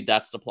 ooh, maybe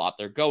that's the plot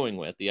they're going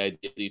with. The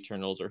idea the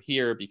Eternals are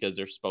here because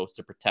they're supposed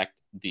to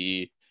protect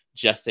the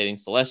gestating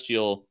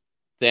Celestial.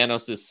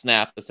 Thanos'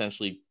 snap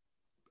essentially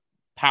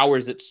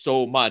powers it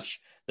so much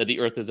that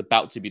the Earth is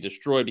about to be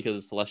destroyed because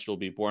the Celestial will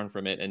be born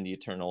from it, and the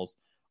Eternals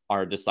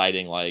are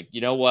deciding like, you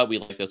know what, we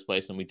like this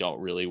place and we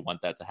don't really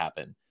want that to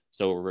happen,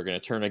 so we're going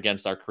to turn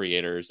against our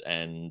creators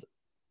and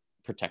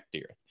protect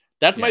the Earth.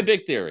 That's my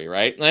big theory,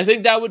 right? And I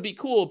think that would be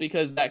cool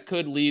because that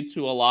could lead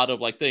to a lot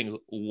of like things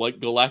like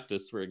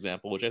Galactus, for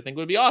example, which I think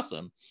would be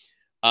awesome.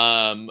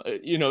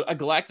 You know, a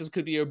Galactus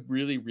could be a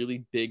really,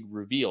 really big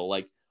reveal,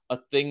 like a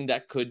thing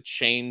that could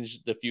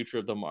change the future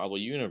of the Marvel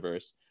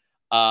universe.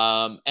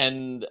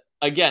 And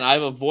again,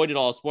 I've avoided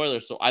all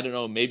spoilers, so I don't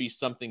know, maybe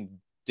something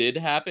did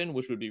happen,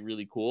 which would be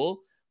really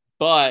cool.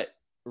 But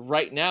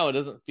right now, it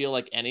doesn't feel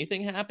like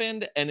anything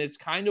happened, and it's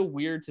kind of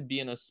weird to be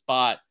in a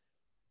spot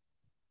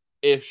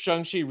if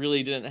Shang-Chi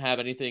really didn't have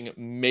anything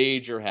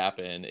major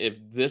happen, if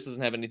this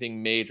doesn't have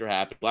anything major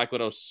happen, Black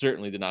Widow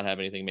certainly did not have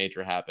anything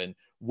major happen.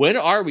 When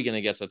are we going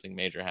to get something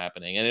major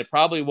happening? And it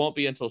probably won't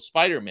be until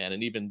Spider-Man.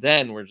 And even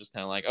then, we're just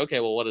kind of like, okay,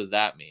 well, what does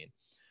that mean?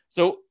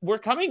 So we're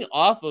coming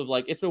off of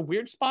like, it's a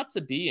weird spot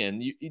to be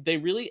in. They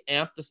really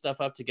amped the stuff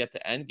up to get to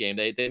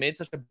Endgame. They made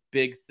such a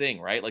big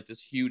thing, right? Like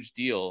this huge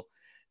deal.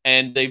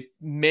 And they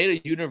made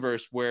a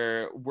universe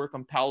where we're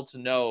compelled to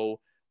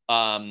know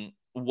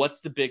what's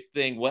the big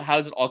thing? How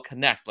does it all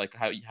connect? Like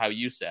how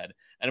you said.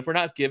 And if we're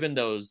not given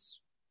those,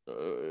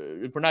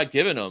 if we're not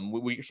given them,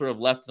 we sort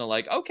of left in a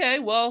like, okay,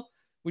 well,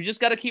 we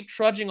just got to keep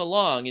trudging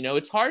along. You know,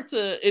 it's hard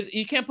to,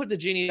 you can't put the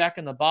genie back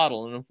in the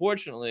bottle. And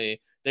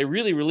unfortunately, they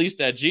really released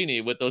that genie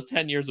with those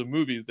 10 years of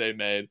movies they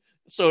made.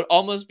 So it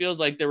almost feels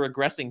like they're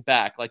regressing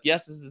back. Like,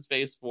 yes, this is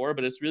phase 4,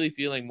 but it's really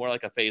feeling more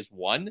like a phase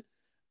 1,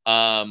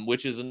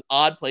 which is an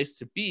odd place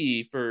to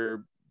be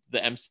for the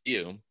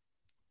MCU.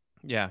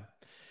 Yeah,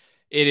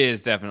 it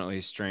is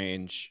definitely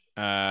strange.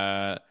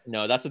 No,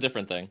 that's a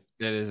different thing.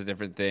 That is a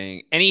different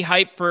thing. Any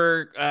hype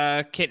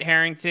for Kit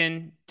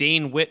Harington,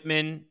 Dane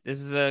Whitman? This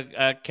is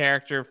a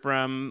character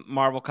from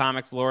Marvel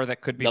Comics lore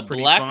that could be the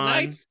pretty Black fun.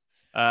 Knight?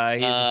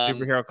 He's a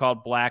superhero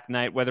called Black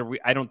Knight.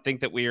 I don't think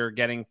that we are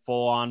getting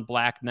full on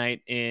Black Knight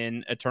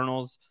in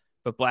Eternals,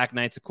 but Black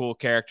Knight's a cool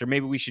character.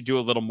 Maybe we should do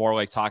a little more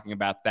like talking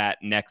about that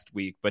next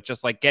week. But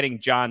just like getting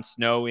Jon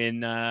Snow in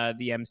the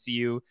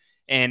MCU,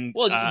 and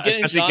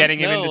especially getting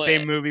him in the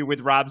same movie with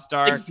Robb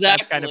Stark. Exactly.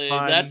 That's kind of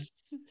fun.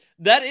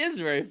 That is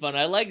very fun.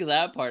 I like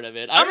that part of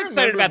it. I'm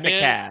excited about the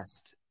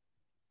cast.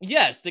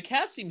 Yes, the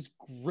cast seems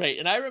great.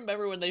 And I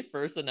remember when they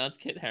first announced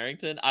Kit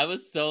Harington, I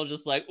was so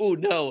just like, oh,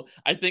 no,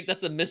 I think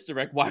that's a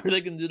misdirect. Why are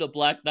they going to do the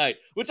Black Knight?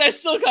 Which I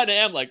still kind of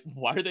am like,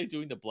 why are they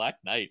doing the Black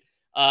Knight?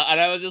 And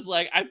I was just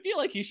like, I feel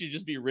like he should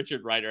just be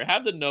Richard Rider.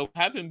 Have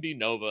him be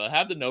Nova.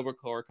 Have the Nova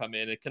Corps come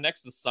in. It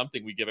connects to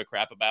something we give a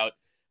crap about.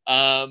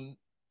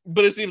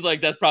 But it seems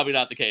like that's probably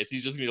not the case.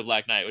 He's just going to be the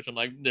Black Knight, which I'm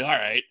like, all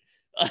right.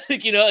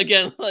 Like, you know,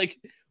 again, like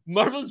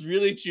Marvel's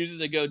really chooses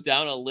to go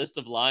down a list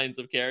of lines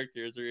of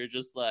characters where you're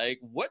just like,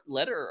 what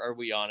letter are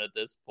we on at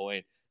this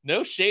point?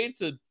 No shade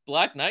to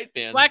Black Knight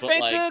fans. Black but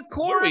Knight's like, a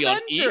core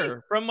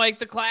Avenger from like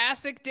the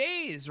classic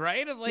days,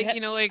 right? Of like,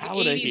 you know, like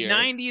 80s,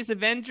 90s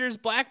Avengers.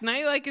 Black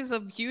Knight like is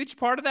a huge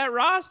part of that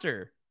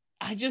roster.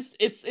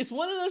 It's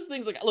one of those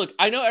things. Like, look,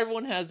 I know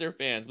everyone has their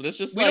fans, but it's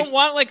just we don't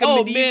want like a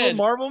medieval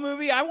Marvel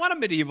movie. I want a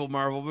medieval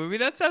Marvel movie.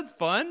 That sounds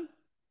fun.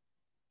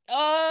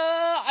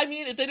 I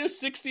mean, if they do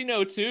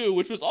 1602,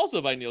 which was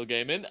also by Neil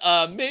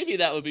Gaiman, maybe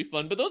that would be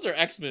fun. But those are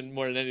X-Men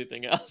more than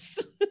anything else.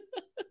 I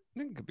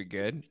think it could be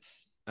good.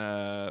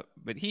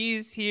 But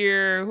he's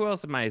here. Who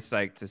else am I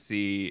psyched to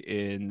see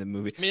in the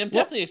movie? I mean, I'm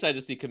definitely excited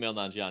to see Kumail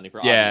Nanjiani for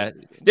obvious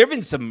reasons. There have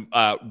been some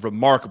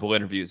remarkable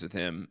interviews with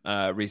him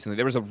recently.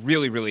 There was a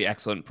really, really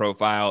excellent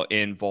profile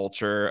in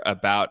Vulture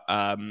about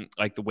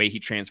like the way he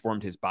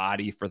transformed his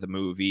body for the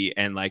movie,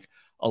 and like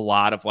a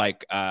lot of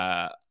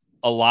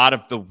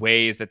the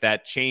ways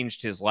that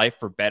changed his life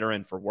for better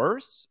and for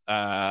worse.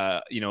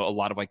 You know, a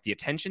lot of like the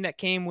attention that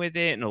came with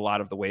it, and a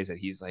lot of the ways that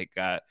he's like,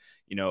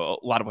 you know,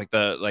 a lot of like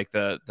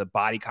the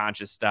body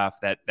conscious stuff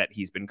that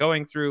he's been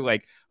going through.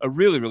 Like a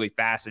really, really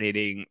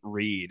fascinating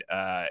read.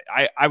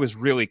 I was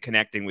really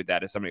connecting with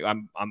that as somebody.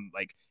 I'm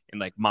like in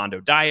like Mondo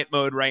diet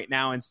mode right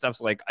now and stuff.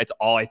 So like it's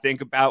all I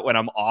think about when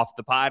I'm off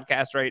the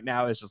podcast right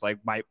now is just like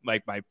my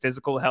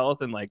physical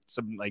health and like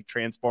some like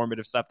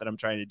transformative stuff that I'm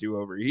trying to do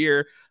over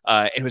here.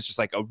 It was just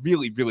like a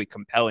really, really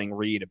compelling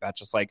read about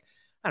just like,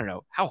 I don't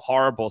know, how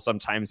horrible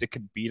sometimes it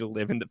could be to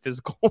live in the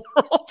physical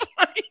world.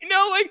 You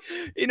know, like,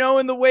 you know,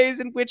 in the ways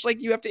in which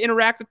like you have to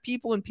interact with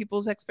people and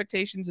people's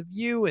expectations of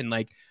you. And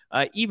like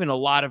even a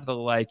lot of the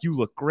like, you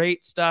look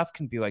great stuff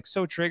can be like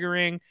so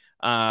triggering.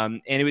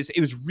 And it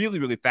was really,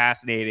 really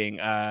fascinating.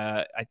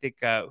 I think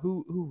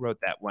who wrote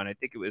that one? I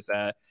think it was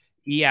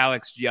E.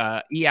 Alex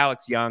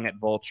Young at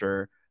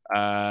Vulture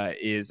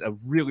is a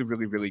really,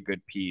 really, really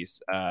good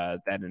piece.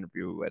 That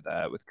interview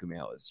with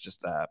Kumail is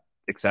just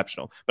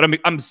exceptional. But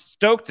I'm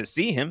stoked to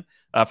see him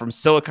from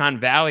Silicon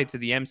Valley to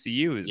the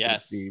MCU is going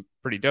to be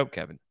pretty dope,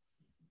 Kevin.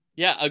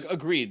 Yeah,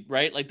 agreed,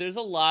 right? Like there's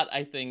a lot,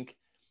 I think,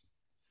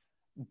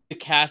 the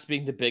cast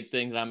being the big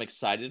thing that I'm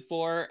excited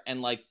for,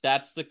 and like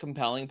that's the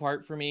compelling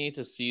part for me,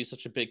 to see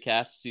such a big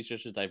cast, to see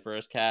such a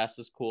diverse cast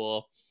is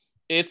cool.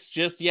 It's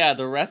just,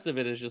 the rest of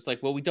it is just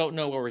like, well, we don't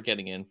know what we're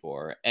getting in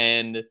for.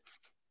 And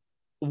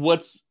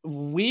what's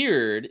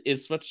weird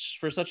is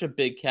for such a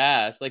big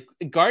cast, like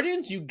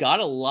Guardians, you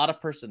got a lot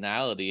of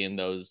personality in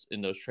those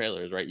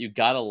trailers, right? You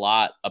got a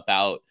lot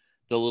about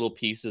the little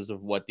pieces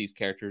of what these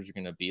characters are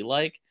going to be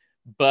like,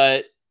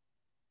 but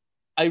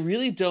I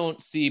really don't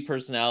see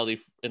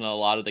personality in a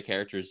lot of the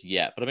characters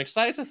yet, but I'm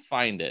excited to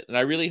find it. And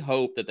I really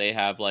hope that they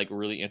have like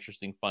really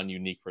interesting, fun,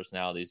 unique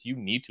personalities. You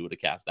need to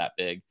cast that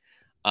big.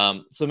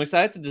 So I'm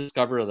excited to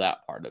discover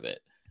that part of it.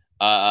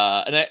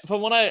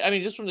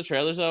 And just from the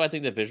trailers though, I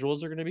think the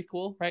visuals are going to be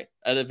cool, right?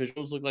 The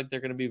visuals look like they're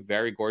going to be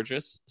very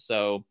gorgeous.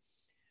 So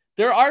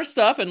there are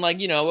stuff, and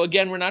like, you know,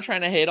 again, we're not trying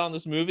to hate on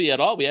this movie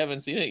at all. We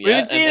haven't seen it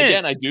yet.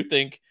 Again, I do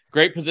think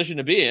great position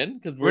to be in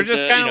because we're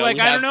just kind of like,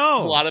 I don't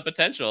know, a lot of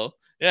potential.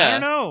 Yeah, I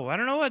don't know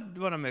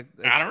what I'm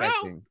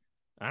expecting.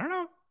 I don't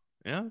know.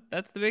 Yeah,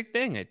 that's the big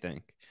thing, I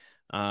think.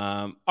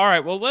 All right,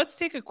 well, let's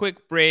take a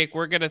quick break.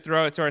 We're going to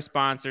throw it to our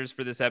sponsors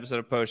for this episode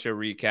of Post Show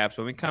Recaps.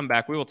 When we come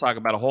back, we will talk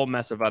about a whole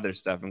mess of other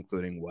stuff,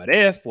 including What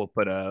If. We'll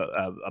put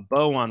a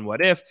bow on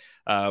What If.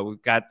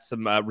 We've got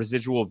some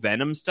residual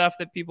Venom stuff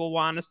that people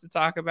want us to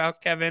talk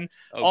about, Kevin.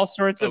 All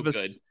sorts of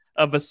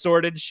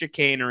assorted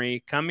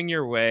chicanery coming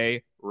your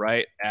way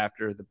right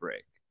after the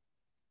break.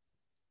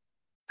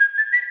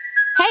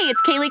 Hey,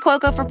 it's Kaylee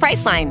Cuoco for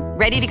Priceline.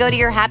 Ready to go to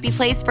your happy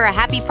place for a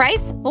happy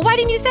price? Well, why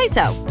didn't you say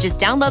so? Just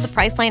download the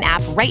Priceline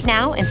app right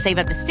now and save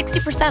up to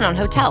 60% on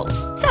hotels.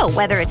 So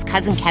whether it's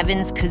Cousin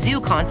Kevin's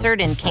Kazoo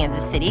Concert in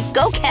Kansas City,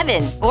 go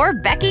Kevin, or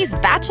Becky's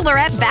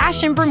Bachelorette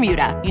Bash in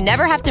Bermuda, you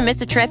never have to miss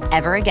a trip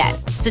ever again.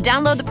 So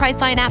download the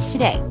Priceline app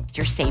today.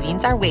 Your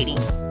savings are waiting.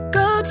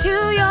 Go to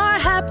your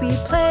happy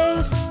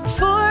place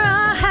for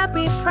a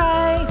happy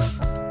price.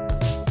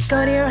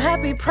 Go to your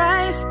happy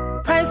price,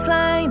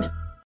 Priceline.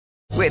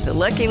 With the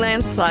Lucky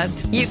Land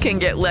Slots, you can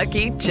get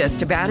lucky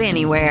just about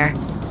anywhere.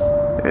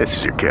 This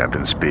is your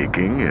captain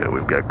speaking.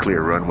 We've got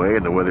clear runway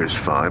and the weather's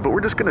fine, but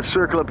we're just going to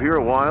circle up here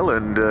a while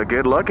and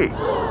get lucky.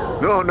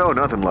 No,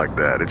 nothing like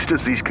that. It's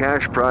just these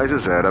cash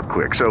prizes add up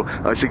quick. So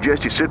I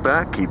suggest you sit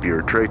back, keep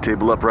your tray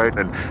table upright,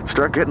 and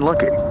start getting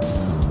lucky.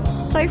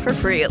 Play for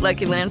free at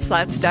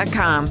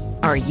LuckyLandSlots.com.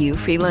 Are you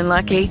feeling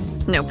lucky?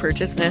 No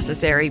purchase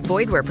necessary.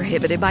 Void where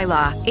prohibited by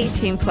law.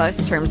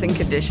 18+ terms and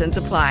conditions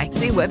apply.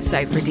 See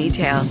website for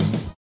details.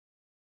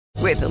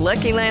 With the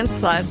Lucky Land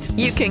Slots,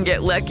 you can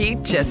get lucky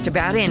just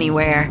about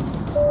anywhere.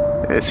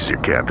 This is your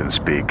captain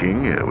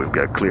speaking. We've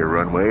got clear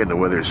runway and the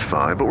weather's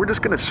fine, but we're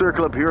just going to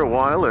circle up here a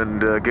while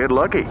and get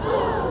lucky.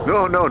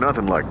 No,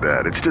 nothing like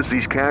that. It's just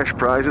these cash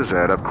prizes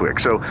add up quick.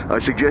 So I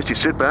suggest you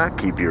sit back,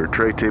 keep your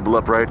tray table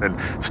upright, and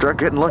start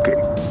getting lucky.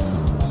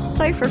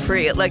 Play for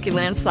free at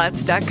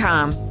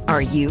LuckyLandSlots.com.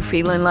 Are you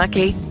feeling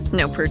lucky?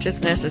 No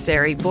purchase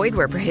necessary. Void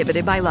where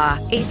prohibited by law.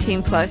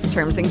 18+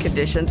 terms and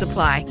conditions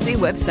apply. See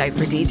website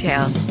for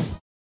details.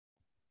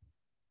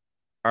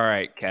 All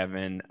right,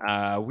 Kevin.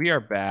 We are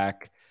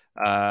back.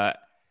 Have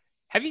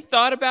you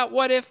thought about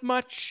What If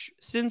much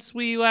since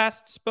we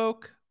last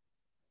spoke?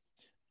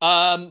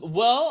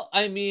 Well,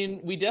 I mean,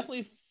 we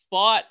definitely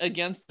fought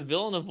against the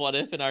villain of What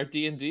If in our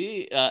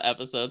D&D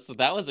episode, so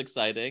that was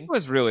exciting. It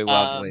was really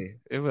lovely.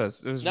 It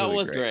was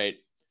really great.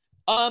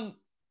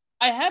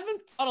 I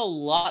haven't thought a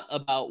lot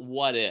about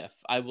What If,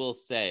 I will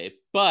say,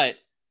 but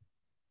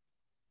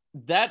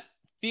that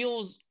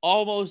feels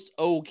almost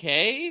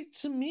okay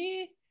to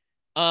me.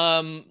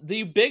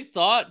 The big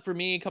thought for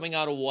me coming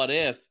out of What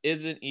If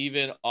isn't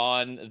even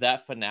on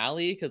that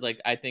finale, because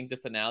like I think the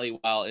finale,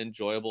 while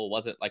enjoyable,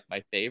 wasn't like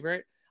my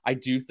favorite. I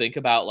do think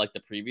about like the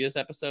previous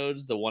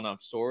episodes, the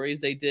one-off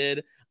stories they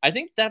did. I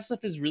think that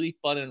stuff is really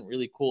fun and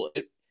really cool.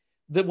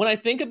 When I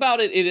think about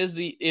it, it is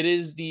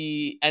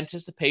the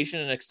anticipation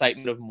and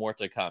excitement of more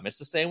to come. It's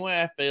the same way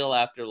I feel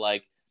after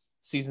like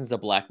seasons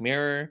of Black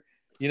Mirror,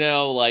 you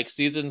know, like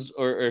seasons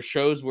or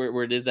shows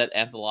where it is that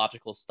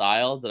anthological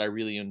style that I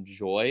really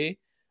enjoy.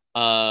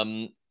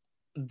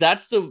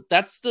 That's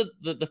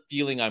the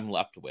feeling I'm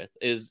left with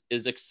is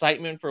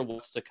excitement for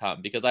what's to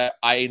come, because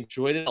I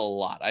enjoyed it a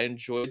lot. I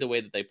enjoyed the way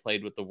that they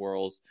played with the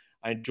worlds.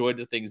 I enjoyed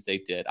the things they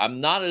did.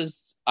 I'm not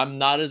as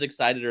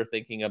excited or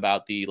thinking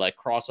about the like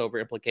crossover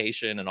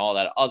implication and all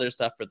that other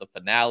stuff for the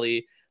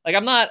finale. Like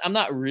I'm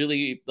not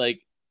really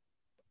like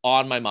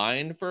on my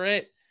mind for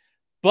it.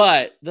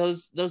 But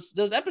those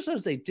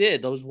episodes they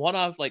did, those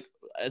one-off, like,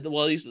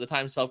 well, at least at the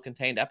time,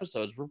 self-contained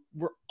episodes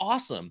were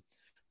awesome.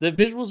 The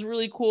visuals were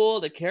really cool.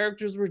 The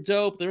characters were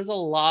dope. There's a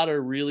lot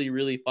of really,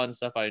 really fun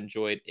stuff I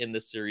enjoyed in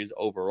the series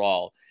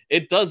overall.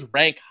 It does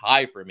rank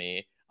high for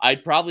me.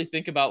 I'd probably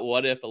think about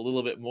What If a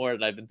little bit more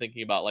than I've been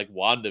thinking about like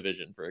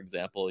WandaVision, for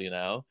example, you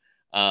know?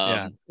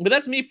 But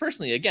that's me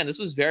personally. Again, this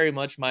was very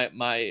much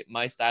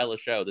my style of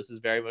show. This is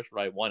very much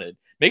what I wanted.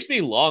 Makes me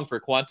long for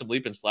Quantum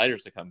Leap and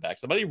Sliders to come back.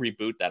 Somebody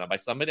reboot that. And by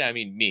somebody, I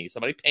mean me.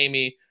 Somebody pay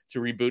me to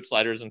reboot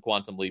Sliders and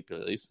Quantum Leap,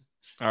 please.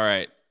 All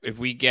right. If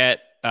we get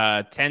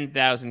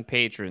 10,000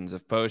 patrons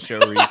of Post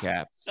Show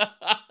Recaps,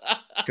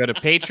 go to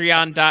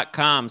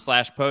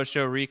patreon.com/Post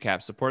Show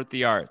Recap. Support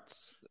the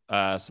arts.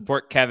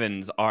 Support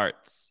Kevin's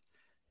arts.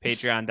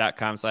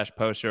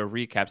 Patreon.com/Post Show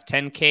Recaps.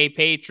 10K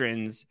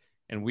patrons,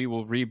 and we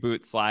will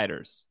reboot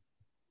Sliders.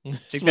 I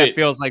think that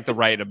feels like the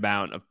right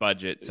amount of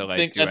budget to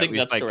like. I think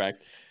that's like,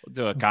 correct. We'll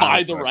do a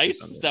buy the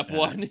rights. Step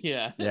one,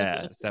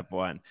 yeah. Step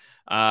one.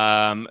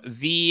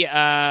 The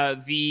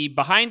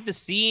behind the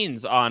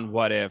scenes on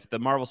What If, the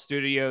Marvel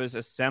Studios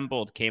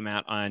Assembled came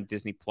out on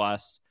Disney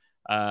Plus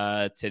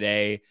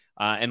today.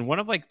 And one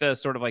of like the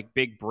sort of like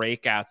big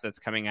breakouts that's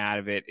coming out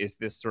of it is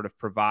this sort of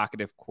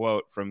provocative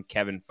quote from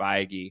Kevin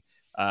Feige.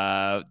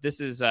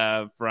 This is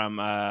from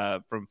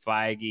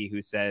Feige,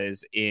 who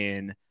says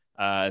in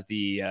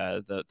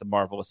the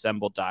Marvel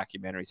Assembled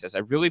documentary, says, "I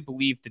really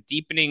believe the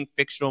deepening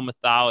fictional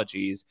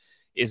mythologies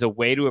is a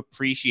way to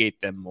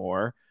appreciate them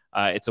more.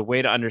 It's a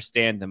way to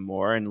understand them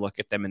more and look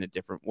at them in a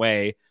different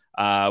way.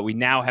 We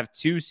now have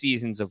 2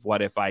 seasons of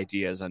What If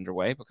ideas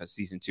underway because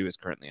season 2 is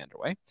currently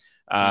underway.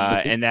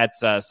 And that's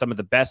some of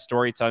the best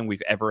storytelling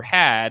we've ever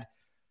had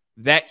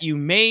that you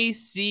may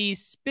see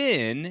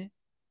spin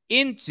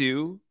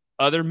into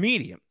other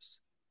mediums.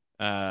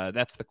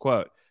 That's the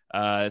quote.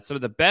 It's some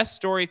of the best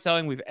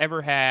storytelling we've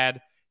ever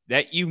had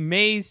that you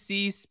may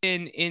see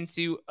spin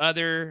into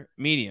other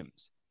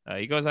mediums.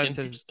 He goes on and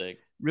says,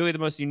 really the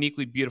most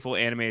uniquely beautiful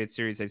animated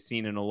series I've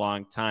seen in a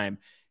long time.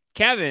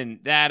 Kevin,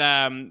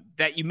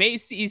 that you may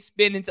see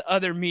spin into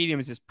other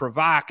mediums is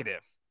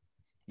provocative.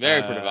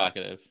 Very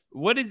provocative.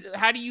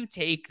 How do you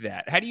take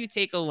that? How do you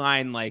take a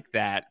line like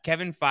that?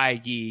 Kevin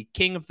Feige,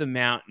 king of the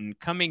mountain,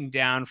 coming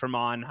down from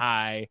on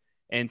high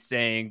and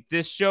saying,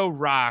 this show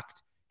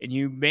rocked, and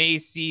you may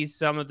see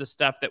some of the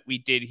stuff that we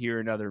did here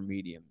in other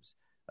mediums.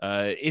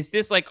 Is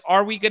this like,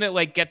 are we going to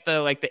like get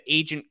the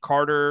Agent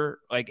Carter,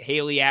 like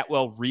Haley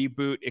Atwell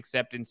reboot,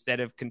 except instead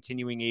of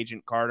continuing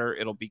Agent Carter,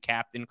 it'll be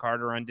Captain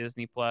Carter on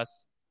Disney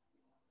Plus?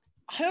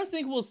 I don't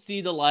think we'll see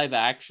the live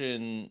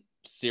action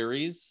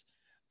series.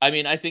 I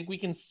mean, I think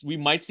we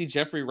might see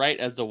Jeffrey Wright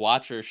as the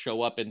Watcher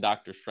show up in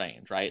Doctor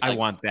Strange, right? Like, I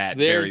want that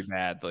very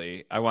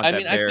badly. I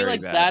feel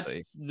like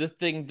that's the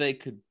thing they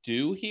could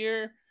do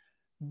here.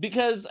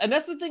 Because, and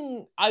that's the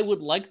thing I would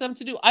like them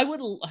to do.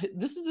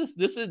 This is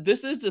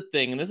the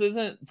thing, and this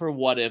isn't for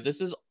What If.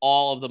 This is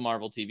all of the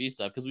Marvel TV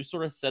stuff, because we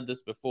sort of said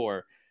this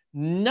before.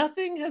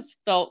 Nothing has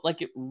felt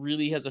like it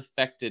really has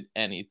affected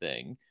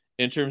anything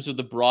in terms of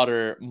the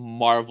broader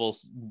Marvel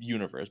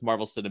universe,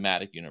 Marvel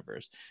Cinematic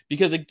Universe.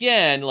 Because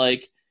again,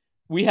 like,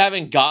 we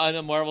haven't gotten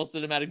a Marvel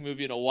Cinematic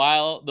movie in a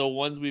while. The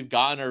ones we've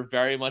gotten are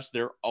very much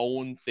their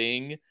own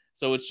thing.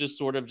 So it's just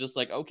sort of just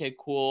like, okay,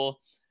 cool.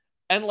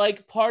 And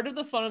like part of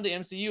the fun of the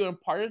MCU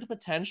and part of the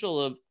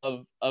potential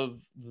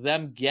of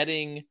them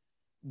getting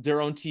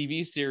their own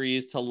TV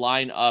series to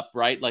line up,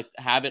 right? Like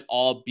have it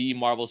all be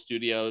Marvel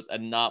Studios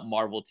and not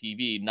Marvel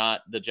TV,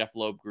 not the Jeff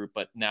Loeb group,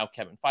 but now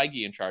Kevin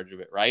Feige in charge of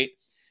it, right?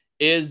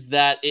 Is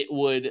that it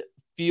would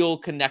feel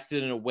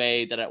connected in a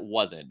way that it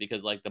wasn't,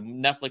 because like the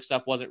Netflix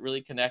stuff wasn't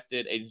really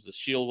connected. Agents of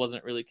S.H.I.E.L.D.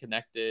 wasn't really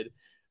connected.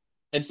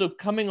 And so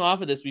coming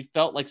off of this, we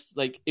felt like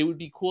it would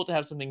be cool to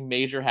have something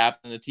major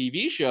happen in a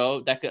TV show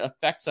that could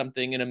affect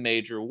something in a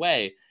major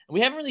way. And we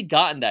haven't really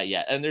gotten that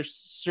yet. And there's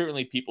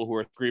certainly people who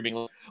are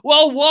screaming,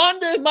 well,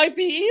 Wanda might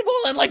be evil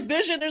and like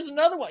Vision, there's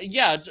another one.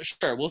 Yeah,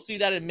 sure. We'll see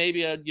that in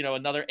maybe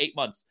another 8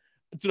 months,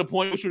 to the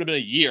point which would have been a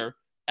year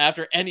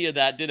after any of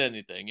that did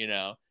anything,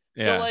 Yeah.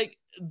 So like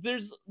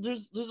there's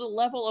a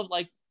level of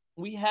like,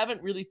 we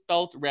haven't really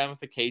felt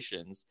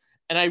ramifications.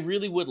 And I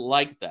really would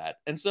like that.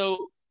 And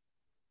so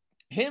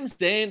him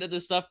saying that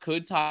this stuff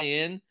could tie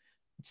in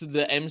to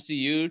the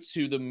MCU,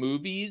 to the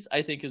movies,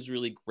 I think is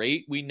really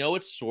great. We know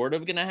it's sort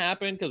of going to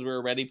happen because we're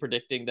already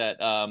predicting that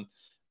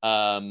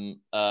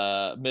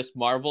Miss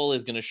Marvel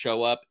is going to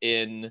show up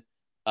in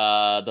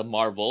the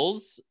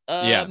Marvels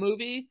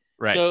movie.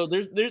 Right. So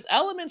there's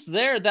elements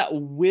there that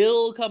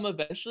will come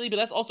eventually, but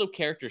that's also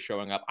characters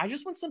showing up. I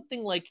just want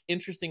something like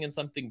interesting and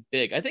something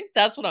big. I think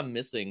that's what I'm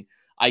missing,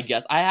 I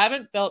guess. I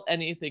haven't felt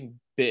anything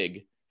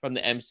big from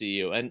the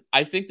MCU. And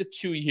I think the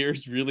 2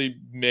 years really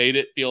made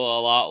it feel a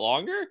lot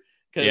longer,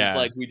 because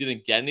like we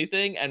didn't get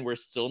anything and we're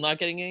still not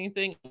getting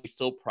anything. We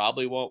still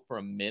probably won't for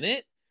a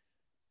minute,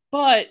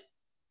 but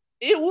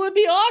it would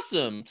be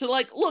awesome to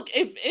like, look,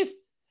 if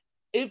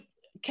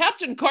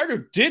Captain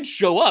Carter did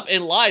show up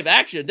in live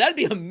action, that'd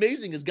be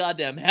amazing as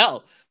goddamn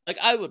hell. Like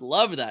I would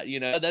love that,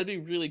 that'd be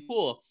really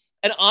cool.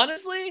 And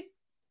honestly,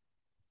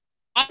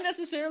 I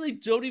necessarily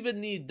don't even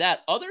need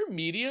that. Other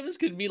mediums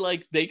could be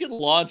like, they could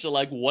launch a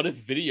like What If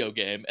video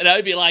game, and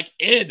I'd be like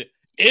in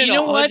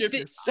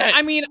 100%.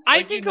 I mean,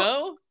 I think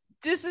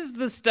this is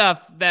the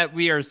stuff that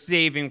we are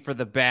saving for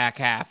the back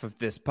half of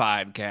this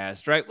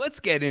podcast, right? Let's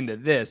get into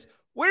this.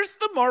 Where's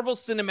the Marvel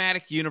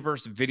Cinematic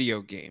Universe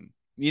video game?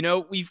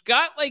 We've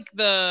got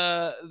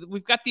the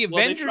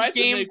Avengers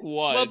game. To make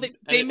one, well,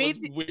 they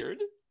made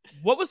weird.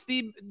 What was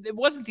it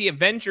wasn't the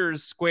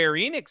Avengers Square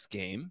Enix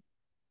game.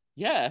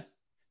 Yeah.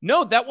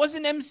 No, that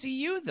wasn't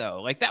MCU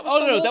though. Like that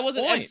was. That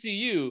wasn't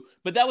MCU,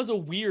 but that was a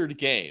weird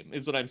game,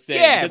 is what I'm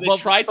saying. Yeah, because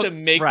they tried to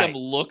make them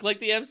look like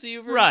the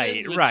MCU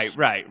versions.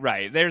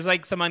 Right. There's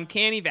like some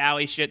Uncanny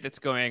Valley shit that's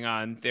going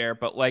on there,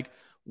 but like,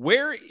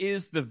 where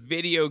is the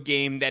video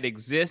game that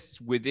exists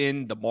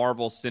within the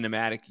Marvel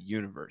Cinematic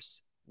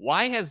Universe?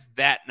 Why has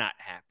that not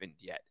happened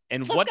yet?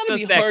 And what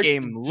does that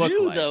game look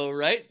like? Though,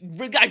 right?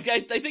 I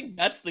think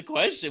that's the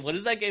question. What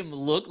does that game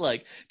look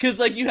like? Because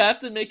like you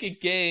have to make a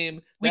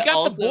game. We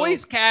got the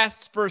voice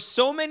cast for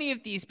so many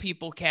of these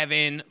people,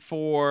 Kevin,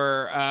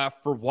 for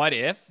What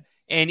If,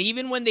 and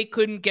even when they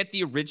couldn't get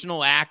the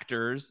original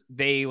actors,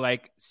 they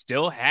like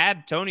still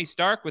had Tony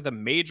Stark with a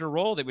major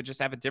role. They would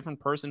just have a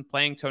different person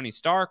playing Tony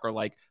Stark, or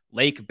like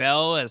Lake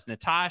Bell as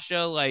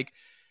Natasha. Like,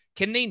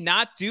 can they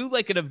not do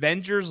like an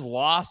Avengers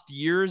Lost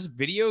Years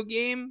video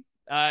game?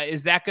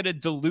 Is that going to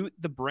dilute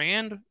the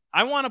brand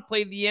I want to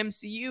play the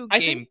MCU game. I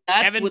think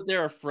that's Kevin. what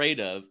they're afraid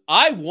of.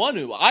 I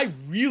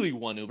really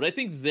want to, but I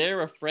think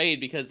they're afraid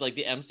because like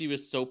the MCU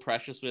is so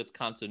precious with its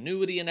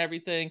continuity and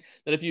everything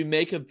that if you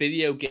make a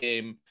video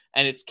game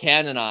and it's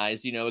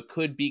canonized, you know, it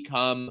could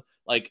become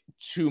like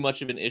too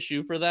much of an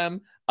issue for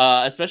them.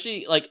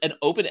 Especially like an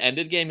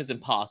open-ended game is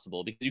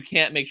impossible because you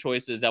can't make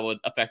choices that would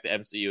affect the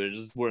MCU. It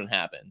just wouldn't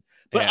happen.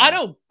 But Yeah.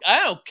 I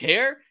don't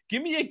care.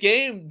 Give me a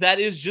game that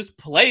is just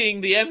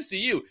playing the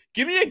MCU.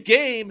 Give me a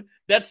game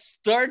that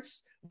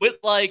starts with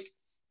like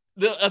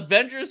the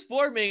Avengers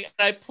forming and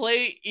I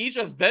play each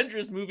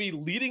Avengers movie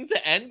leading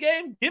to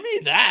Endgame. Give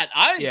me that.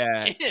 I'm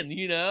in,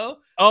 you know?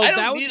 Oh, I don't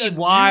that would need be a new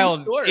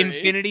wild. story.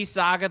 Infinity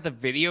Saga, the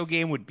video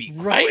game, would be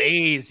Right?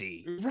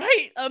 crazy.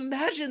 Right?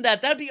 Imagine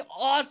that. That'd be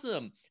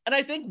awesome. And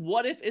I think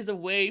What If is a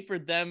way for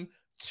them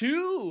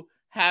to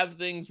have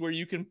things where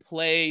you can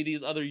play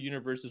these other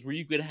universes, where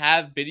you could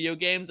have video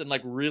games and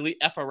like really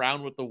F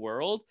around with the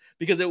world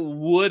because it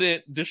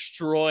wouldn't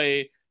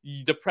destroy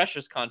the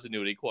precious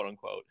continuity, quote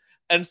unquote.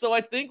 And so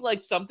I think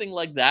like something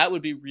like that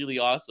would be really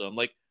awesome.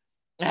 Like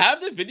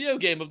have the video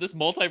game of this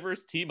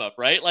multiverse team up,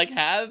 right? Like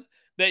have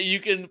that you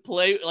can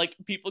play, like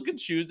people can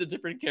choose the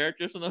different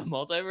characters from the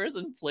multiverse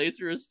and play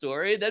through a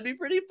story. That'd be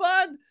pretty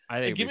fun. I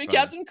think Like, give it'd me be fun.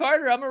 Captain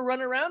Carter. I'm gonna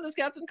run around as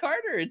Captain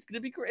Carter. It's gonna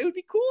be great. It would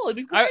be cool. It'd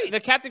be great. The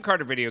Captain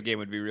Carter video game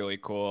would be really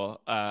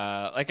cool.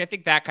 Like I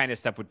think that kind of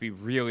stuff would be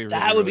really, really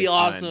That would really be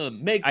fun.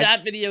 awesome. Make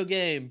that video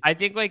game. I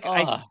think like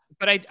Ugh.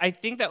 I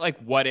think that like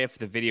What If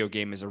the video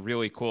game is a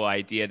really cool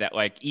idea that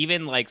like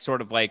even like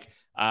sort of like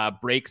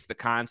breaks the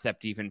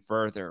concept even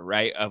further,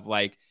 right? Of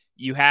like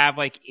you have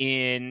like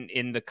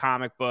in the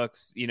comic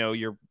books, you know,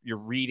 you're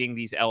reading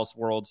these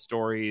Elseworld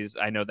stories.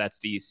 I know that's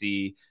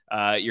DC.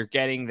 You're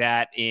getting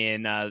that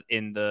in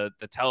the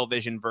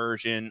television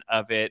version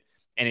of it,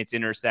 and it's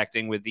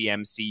intersecting with the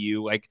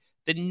MCU. Like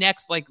the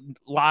next like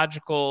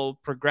logical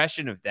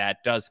progression of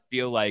that does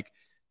feel like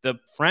the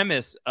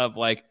premise of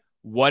like,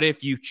 what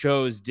if you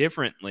chose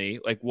differently?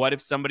 Like, what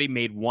if somebody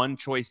made one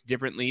choice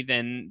differently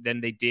than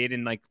they did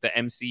in like the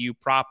MCU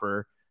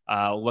proper?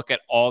 Look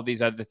at all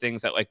these other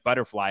things that like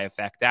butterfly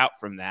effect out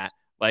from that.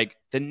 Like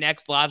the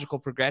next logical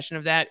progression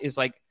of that is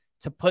like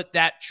to put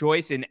that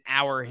choice in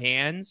our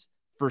hands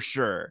for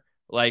sure.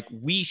 Like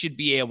we should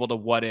be able to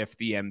what if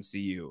the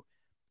MCU.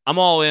 I'm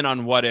all in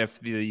on what if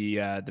the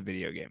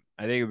video game.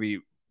 I think it would be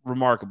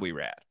remarkably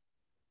rad.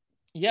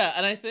 Yeah,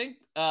 and I think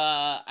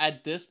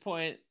at this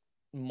point,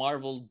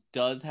 Marvel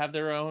does have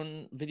their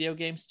own video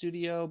game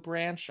studio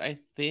branch, I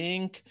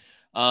think.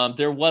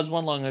 There was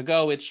one long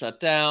ago, it shut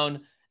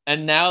down,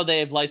 and now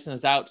they've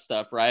licensed out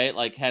stuff, right?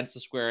 Like hence the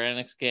Square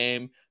Enix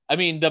game. I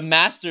mean, the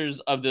masters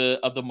of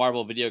the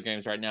Marvel video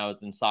games right now is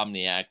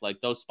Insomniac.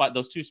 Like those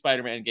two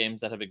Spider-Man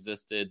games that have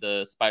existed,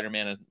 the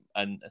Spider-Man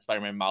and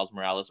Spider-Man Miles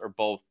Morales are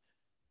both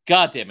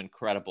goddamn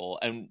incredible,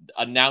 and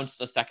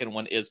announced a second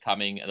one is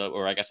coming,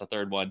 or I guess a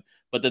third one,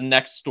 but the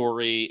next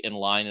story in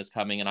line is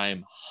coming, and I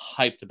am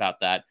hyped about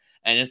that.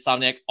 And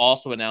Insomniac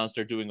also announced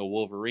they're doing a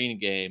Wolverine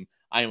game.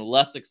 I am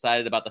less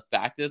excited about the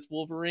fact that it's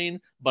Wolverine,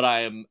 but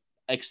I am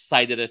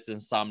excited it's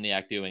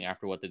Insomniac doing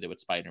after what they did with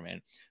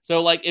Spider-Man.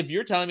 So like if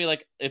you're telling me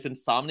like if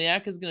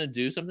Insomniac is going to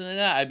do something like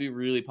that, I'd be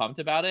really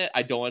pumped about it.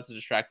 I don't want it to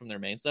distract from their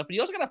main stuff, but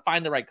you also got to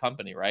find the right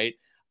company, right?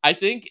 I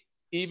think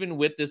even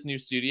with this new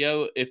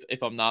studio,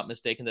 if I'm not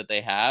mistaken that they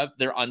have,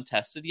 they're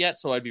untested yet.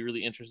 So I'd be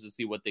really interested to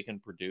see what they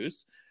can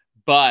produce.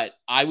 But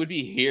I would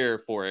be here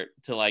for it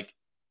to like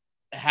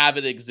have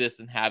it exist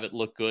and have it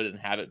look good and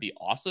have it be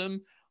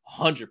awesome.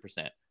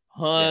 100%.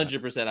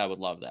 100%. I would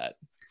love that.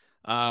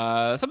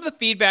 Some of the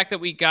feedback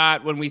that we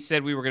got when we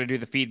said we were going to do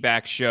the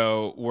feedback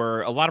show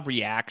were a lot of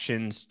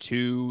reactions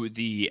to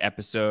the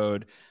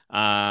episode.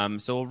 So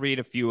we'll read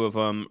a few of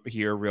them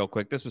here real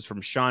quick. This was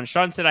from Sean.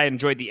 Sean said, I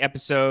enjoyed the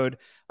episode,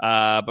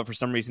 but for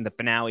some reason the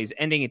finale's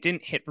ending. It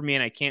didn't hit for me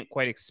and I can't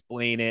quite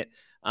explain it.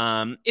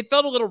 It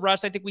felt a little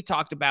rushed. I think we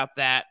talked about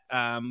that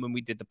when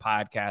we did the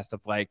podcast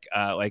of like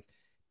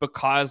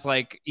because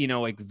like, you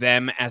know, like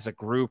them as a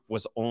group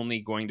was only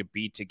going to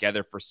be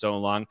together for so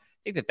long.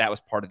 I think that was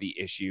part of the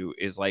issue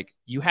is like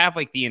you have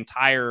like the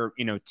entire,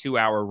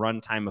 2-hour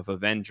runtime of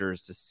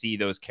Avengers to see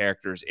those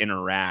characters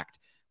interact.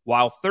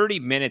 While 30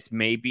 minutes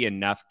may be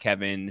enough,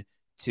 Kevin,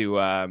 to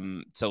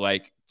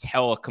like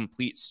tell a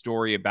complete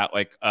story about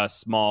like a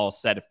small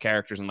set of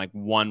characters and like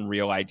one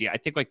real idea. I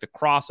think like the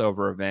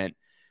crossover event,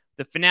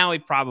 the finale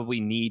probably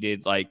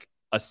needed like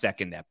a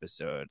second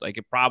episode. Like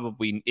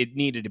it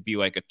needed to be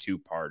like a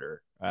 2-parter.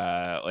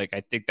 Like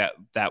I think that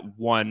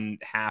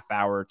 1.5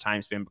 hour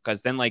time span,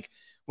 because then like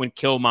when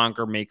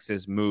Killmonger makes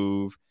his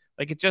move,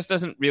 like it just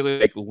doesn't really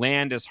like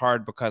land as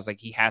hard because like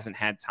he hasn't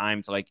had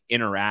time to like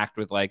interact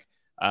with like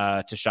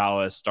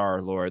T'Challa as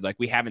Star-Lord. Like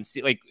we haven't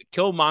seen like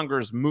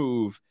Killmonger's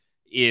move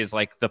is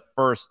like the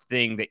first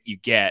thing that you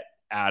get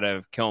out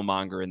of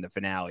Killmonger in the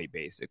finale,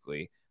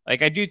 basically.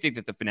 Like I do think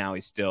that the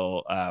finale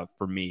still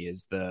for me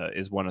is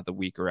one of the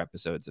weaker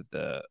episodes of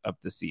the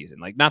season.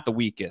 Like not the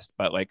weakest,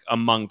 but like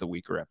among the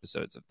weaker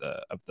episodes of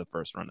the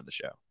first run of the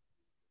show.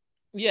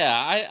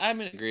 Yeah, I'm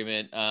in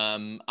agreement.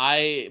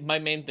 My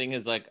main thing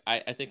is like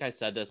I think I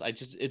said this.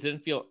 It didn't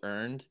feel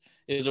earned.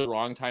 It was a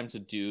wrong time to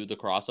do the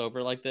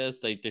crossover like this.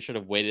 They should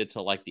have waited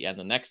till like the end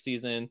of next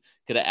season.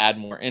 Could have add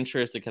more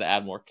interest. It could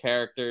have add more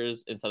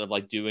characters instead of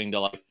like doing the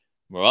like,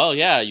 well,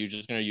 yeah, you're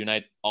just gonna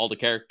unite all the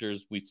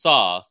characters we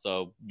saw.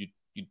 So you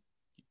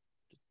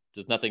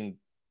there's nothing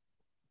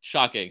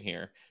shocking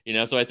here,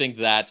 So I think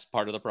that's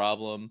part of the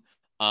problem.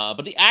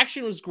 But the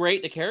action was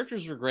great. The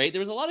characters were great.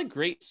 There was a lot of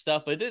great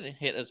stuff, but it didn't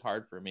hit as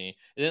hard for me.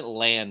 It didn't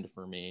land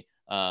for me.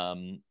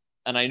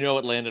 And I know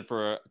it landed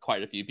for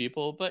quite a few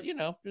people, but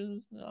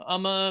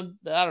I'm an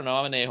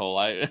a-hole.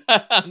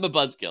 I'm a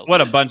buzzkill. What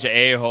a bunch of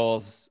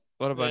a-holes.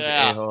 What a bunch of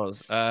a-holes.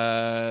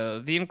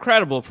 The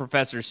incredible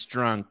Professor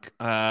Strunk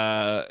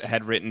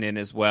had written in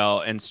as well.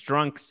 And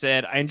Strunk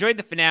said, I enjoyed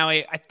the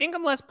finale. I think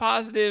I'm less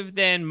positive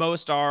than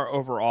most are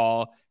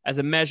overall. As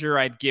a measure,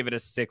 I'd give it a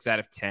 6 out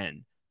of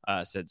 10.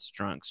 Said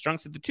Strunk.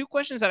 Strunk said, the two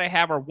questions that I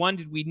have are, one,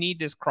 did we need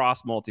this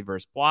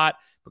cross-multiverse plot?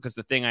 Because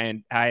the thing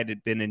I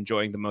had been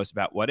enjoying the most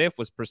about What If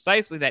was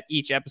precisely that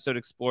each episode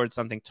explored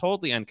something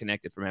totally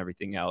unconnected from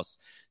everything else.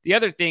 The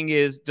other thing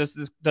is, does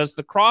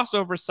the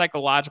crossover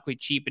psychologically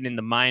cheapen in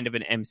the mind of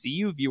an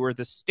MCU viewer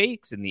the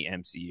stakes in the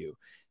MCU?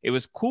 It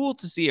was cool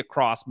to see a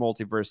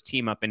cross-multiverse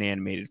team up in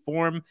animated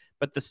form,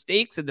 but the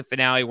stakes of the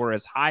finale were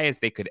as high as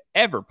they could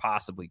ever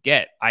possibly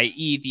get,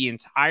 i.e. the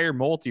entire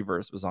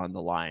multiverse was on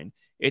the line.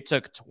 It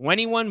took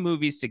 21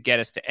 movies to get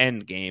us to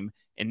Endgame,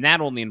 and that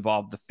only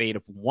involved the fate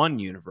of one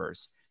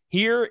universe.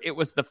 Here, it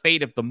was the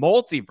fate of the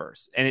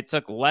multiverse, and it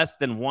took less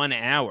than 1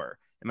 hour.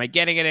 Am I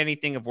getting at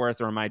anything of worth,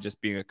 or am I just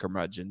being a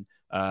curmudgeon?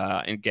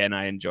 Again,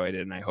 I enjoyed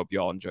it, and I hope you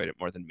all enjoyed it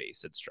more than me,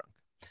 said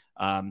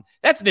Strunk.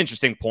 That's an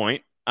interesting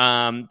point,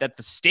 that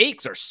the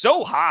stakes are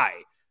so high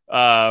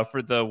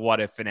for the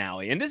What If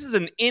finale. And this is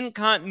an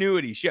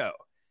in-continuity show.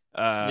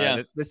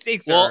 The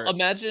stakes are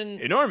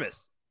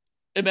enormous.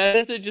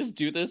 Imagine if they just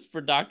do this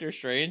for Doctor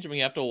Strange and we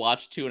have to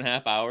watch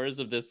 2.5 hours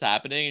of this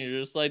happening and you're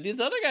just like, these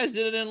other guys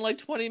did it in like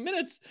 20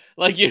 minutes.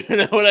 Like, you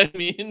know what I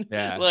mean?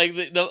 Yeah. Like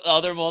the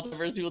other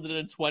multiverse people did it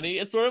in 20.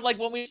 It's sort of like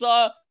when we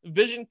saw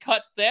Vision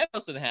cut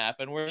Thanos in half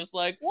and we're just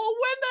like, well,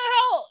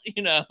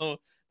 when the hell?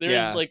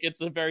 There's like,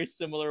 it's a very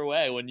similar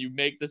way. When you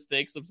make the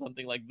stakes of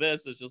something like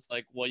this, it's just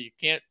like, well, you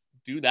can't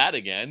do that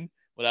again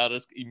without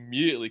us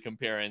immediately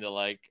comparing to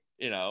like,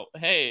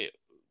 hey,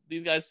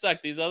 these guys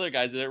suck. These other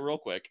guys did it real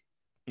quick.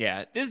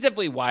 Yeah, this is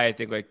definitely why I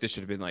think like this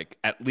should have been like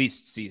at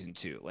least season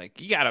 2. Like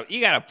you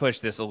gotta push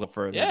this a little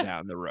further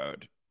down the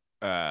road.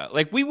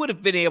 Like we would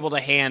have been able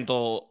to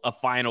handle a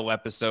final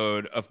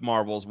episode of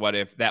Marvel's What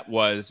If that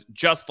was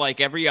just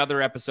like every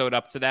other episode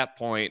up to that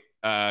point,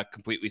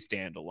 completely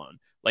standalone.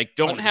 Like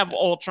don't 100%. Have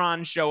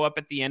Ultron show up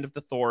at the end of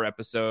the Thor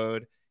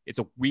episode. It's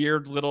a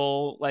weird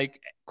little like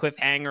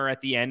cliffhanger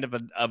at the end of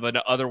an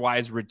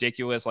otherwise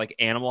ridiculous like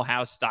Animal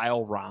House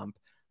style romp.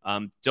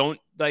 Don't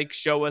like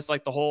show us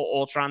like the whole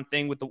Ultron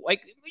thing with the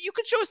like you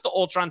could show us the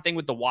Ultron thing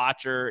with the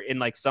Watcher in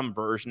like some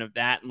version of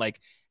that and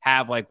like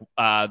have like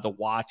the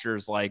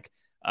Watcher's like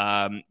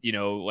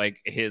like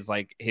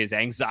his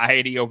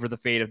anxiety over the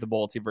fate of the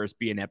multiverse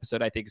be an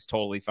episode. I think is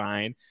totally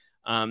fine.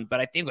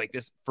 But I think like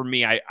this for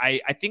me,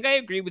 I think I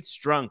agree with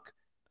Strunk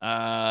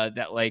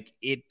that like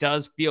it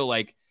does feel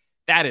like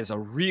that is a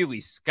really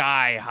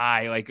sky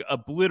high, like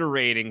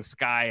obliterating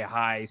sky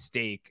high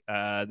stake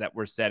that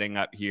we're setting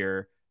up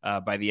here.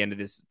 By the end of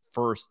this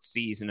first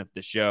season of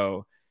the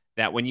show,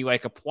 that when you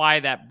like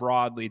apply that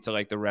broadly to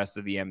like the rest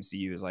of the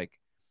MCU is like,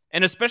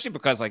 and especially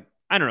because like,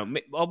 I don't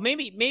know, well,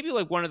 maybe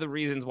like one of the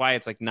reasons why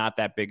it's like not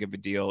that big of a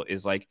deal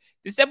is like,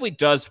 this definitely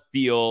does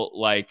feel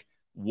like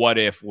What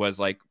If was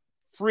like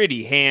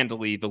pretty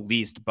handily the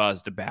least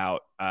buzzed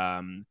about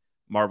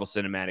Marvel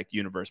Cinematic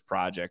Universe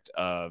project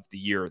of the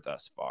year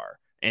thus far.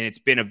 And it's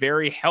been a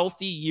very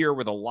healthy year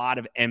with a lot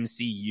of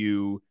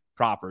MCU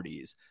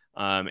properties.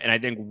 And I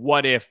think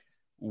What If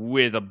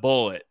with a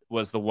bullet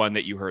was the one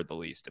that you heard the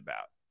least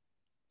about.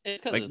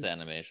 It's because it's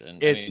animation.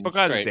 It's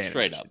because it's animation.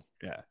 Straight up.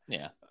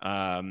 Yeah.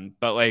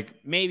 But like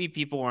maybe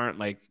people aren't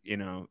like,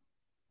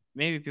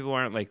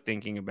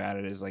 thinking about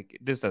it as like,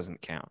 this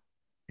doesn't count.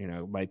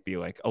 It might be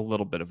like a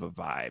little bit of a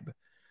vibe.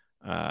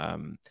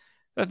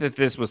 Thought that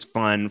this was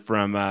fun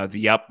from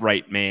the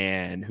Upright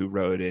Man who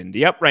wrote in.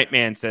 The Upright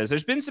Man says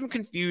there's been some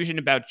confusion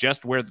about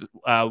just where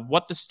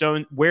the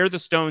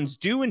stones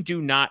do and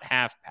do not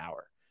have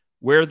power.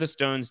 Where the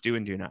stones do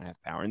and do not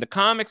have power. In the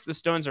comics, the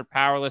stones are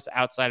powerless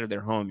outside of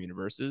their home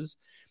universes.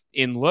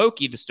 In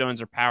Loki, the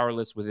stones are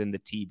powerless within the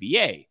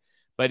TVA.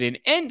 But in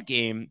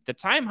Endgame, the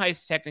time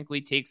heist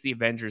technically takes the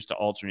Avengers to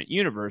alternate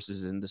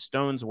universes, and the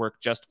stones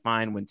work just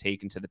fine when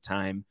taken to the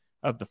time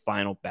of the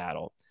final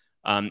battle.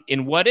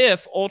 In What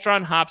If,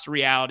 Ultron hops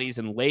realities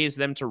and lays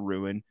them to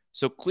ruin,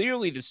 so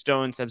clearly the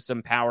stones have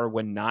some power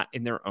when not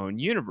in their own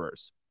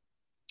universe.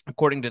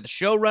 According to the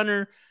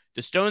showrunner,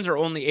 the stones are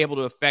only able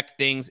to affect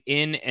things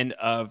in and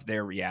of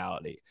their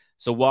reality.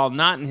 So while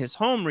not in his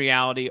home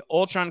reality,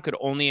 Ultron could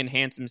only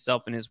enhance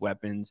himself and his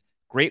weapons,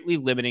 greatly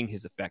limiting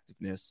his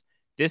effectiveness.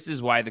 This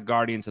is why the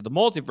Guardians of the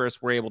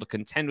Multiverse were able to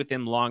contend with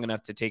him long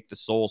enough to take the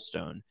Soul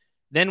Stone.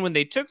 Then when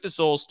they took the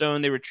Soul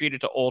Stone, they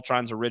retreated to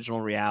Ultron's original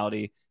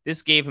reality.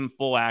 This gave him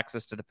full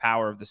access to the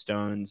power of the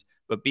stones,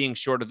 but being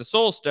short of the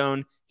Soul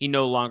Stone, he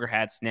no longer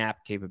had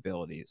snap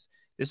capabilities.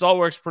 This all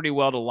works pretty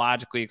well to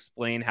logically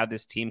explain how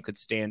this team could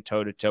stand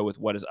toe-to-toe with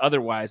what is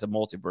otherwise a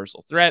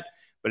multiversal threat,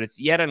 but it's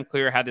yet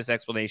unclear how this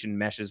explanation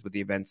meshes with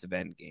the events of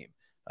Endgame.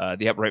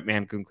 The Upright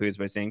Man concludes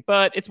by saying,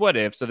 but it's what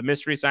if, so the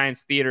Mystery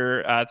Science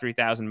Theater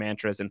 3000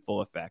 mantra is in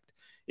full effect.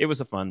 It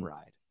was a fun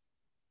ride.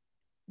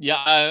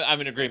 Yeah,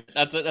 I'm in agreement.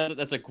 That's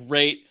a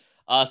great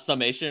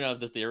summation of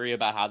the theory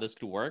about how this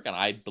could work, and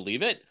I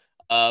believe it.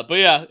 But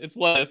yeah, it's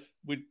what if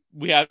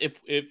we have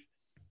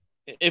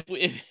if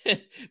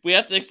we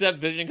have to accept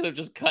Vision could have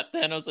just cut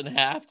Thanos in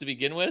half to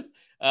begin with,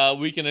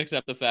 we can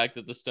accept the fact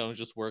that the stones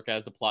just work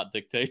as the plot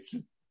dictates.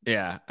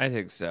 Yeah, I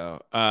think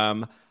so.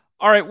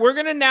 All right, we're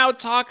going to now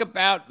talk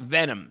about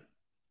Venom.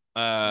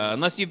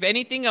 Unless you have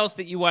anything else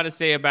that you want to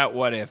say about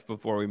What If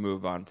before we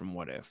move on from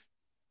What If.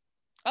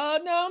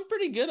 No, I'm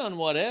pretty good on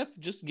What If.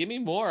 Just give me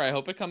more. I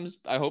hope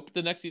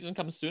the next season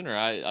comes sooner.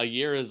 A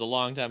year is a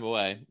long time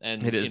away,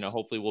 and it is.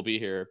 Hopefully we'll be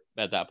here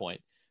at that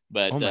point.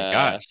 But oh my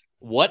gosh,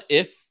 what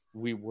if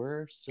we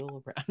were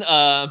still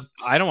around?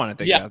 I don't want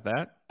to think about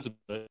that.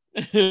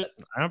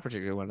 I don't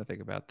particularly want to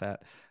think about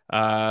that.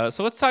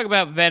 So let's talk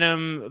about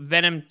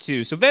Venom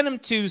 2. So Venom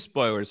 2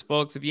 spoilers,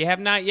 folks. If you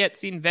have not yet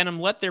seen Venom,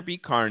 Let There Be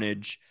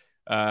Carnage.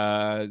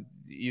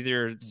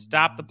 Either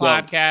stop the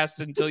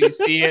podcast until you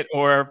see it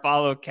or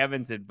follow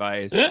Kevin's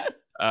advice.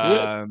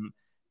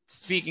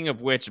 Speaking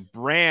of which,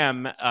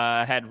 Bram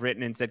had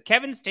written and said,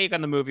 Kevin's take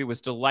on the movie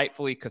was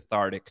delightfully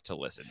cathartic to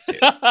listen to.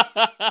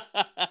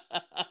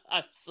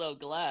 I'm so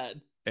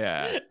glad.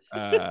 Yeah.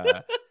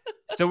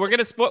 So we're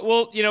going to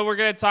we're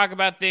going to talk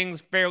about things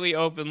fairly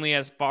openly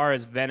as far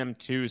as Venom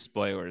 2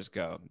 spoilers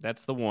go.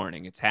 That's the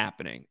warning. It's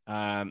happening.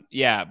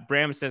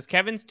 Bram says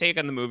Kevin's take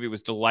on the movie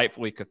was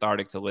delightfully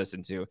cathartic to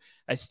listen to.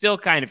 I still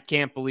kind of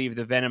can't believe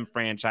the Venom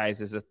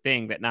franchise is a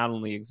thing that not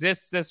only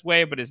exists this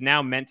way, but is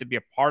now meant to be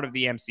a part of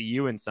the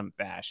MCU in some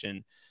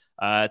fashion.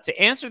 To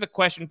answer the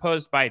question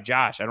posed by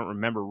Josh, I don't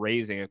remember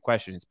raising a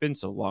question. It's been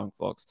so long,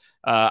 folks.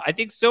 I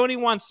think Sony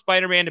wants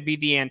Spider-Man to be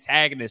the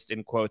antagonist,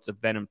 in quotes, of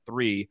Venom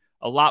 3,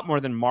 a lot more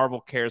than Marvel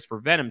cares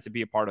for Venom to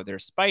be a part of their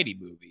Spidey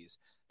movies.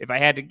 If I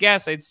had to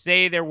guess, I'd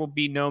say there will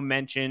be no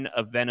mention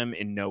of Venom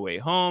in No Way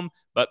Home,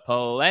 but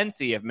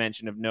plenty of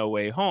mention of No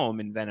Way Home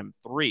in Venom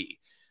 3.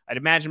 I'd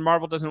imagine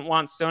Marvel doesn't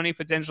want Sony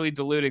potentially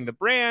diluting the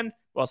brand,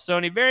 while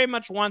Sony very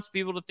much wants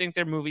people to think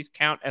their movies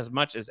count as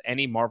much as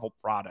any Marvel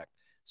product.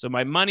 So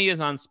my money is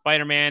on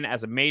Spider-Man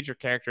as a major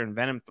character in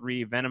Venom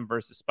 3, Venom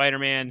versus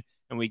Spider-Man,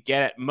 and we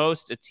get at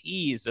most a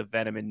tease of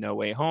Venom in No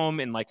Way Home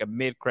in like a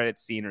mid-credit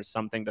scene or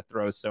something to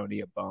throw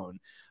Sony a bone.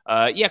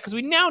 Because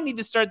we now need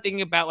to start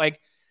thinking about, like,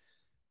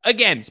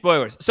 again,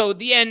 spoilers. So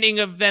the ending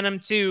of Venom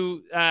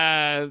 2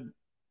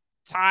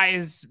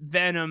 ties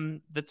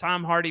Venom, the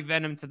Tom Hardy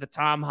Venom, to the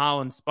Tom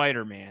Holland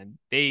Spider-Man.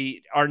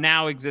 They are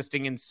now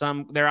existing in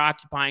they're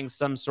occupying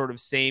some sort of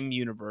same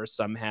universe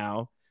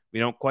somehow. We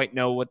don't quite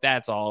know what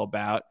that's all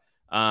about.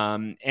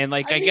 I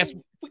guess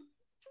we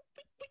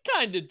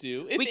kind of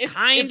do.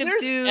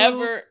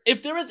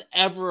 If there was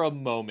ever a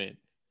moment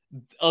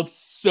of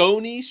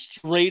Sony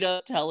straight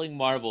up telling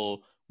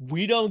Marvel,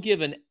 we don't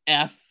give an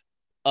F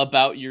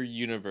about your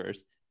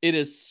universe, it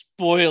is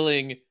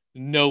spoiling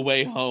No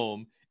Way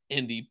Home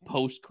in the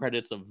post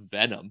credits of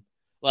Venom.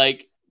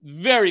 Like,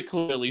 very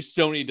clearly,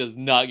 Sony does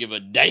not give a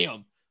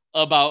damn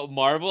about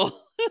Marvel.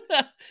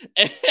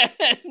 And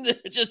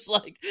just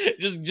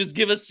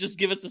give us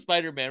the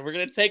Spider-Man. We're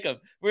gonna take him.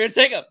 We're gonna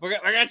take down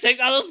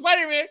the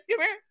Spider-Man. Come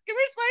here,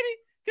 Spidey.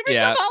 Come here,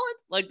 Tom Holland.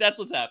 Like, that's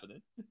what's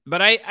happening.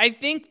 But I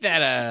think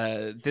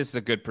that this is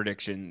a good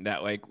prediction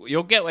that, like,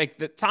 you'll get, like,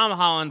 the Tom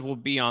Holland will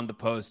be on the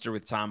poster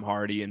with Tom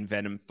Hardy in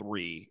Venom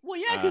 3. Well,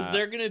 yeah, because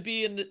they're gonna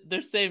be in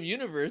their same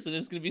universe, and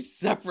it's gonna be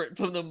separate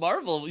from the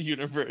Marvel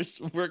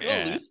universe. We're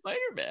gonna lose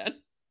Spider-Man.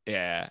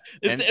 Yeah,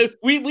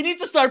 we need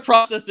to start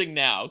processing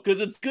now,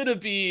 because it's gonna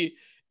be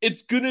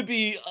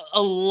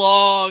a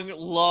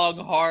long,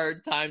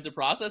 hard time to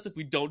process if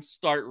we don't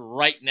start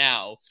right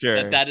now.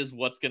 Sure, that is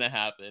what's gonna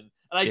happen.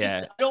 And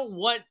I don't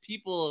want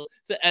people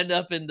to end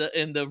up in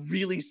the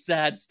really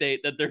sad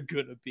state that they're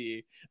gonna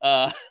be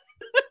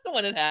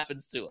when it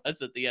happens to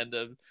us at the end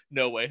of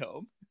No Way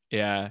Home.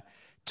 Yeah.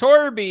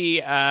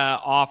 Torby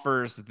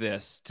offers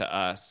this to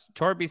us.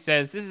 Torby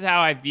says, this is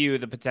how I view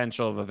the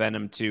potential of a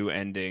Venom 2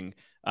 ending.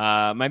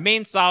 My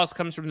main solace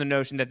comes from the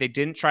notion that they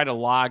didn't try to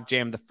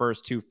logjam the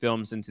first two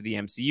films into the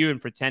MCU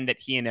and pretend that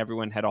he and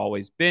everyone had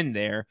always been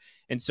there.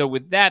 And so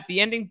with that,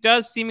 the ending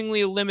does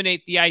seemingly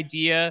eliminate the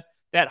idea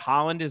that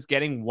Holland is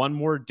getting one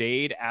more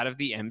date out of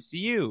the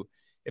MCU.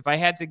 If I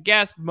had to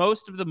guess,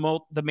 most of the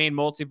main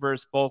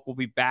multiverse folk will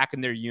be back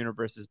in their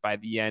universes by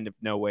the end of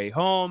No Way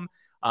Home.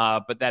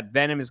 But that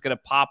Venom is going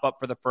to pop up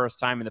for the first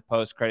time in the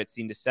post-credit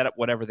scene to set up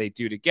whatever they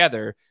do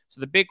together. So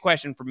the big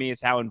question for me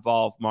is how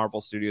involved Marvel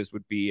Studios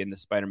would be in the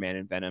Spider-Man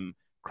and Venom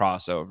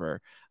crossover.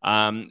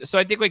 So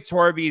I think like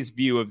Torby's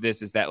view of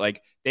this is that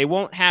like they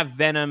won't have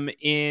Venom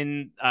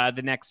in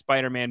the next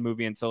Spider-Man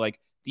movie until like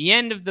the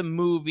end of the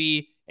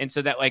movie. And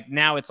so that like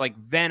now it's like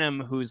Venom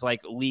who's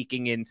like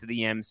leaking into the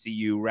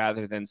MCU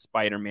rather than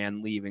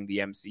Spider-Man leaving the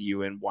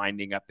MCU and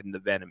winding up in the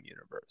Venom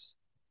universe.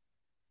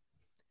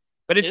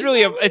 But it's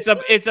really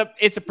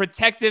it's a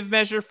protective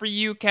measure for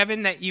you,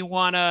 Kevin, that you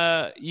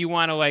wanna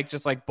like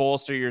just like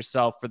bolster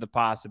yourself for the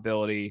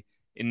possibility,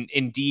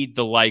 indeed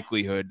the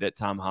likelihood that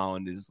Tom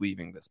Holland is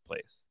leaving this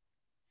place.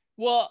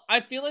 Well, I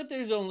feel like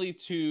there's only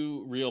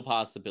two real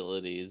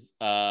possibilities.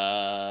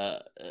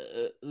 The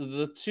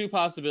two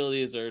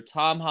possibilities are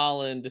Tom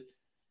Holland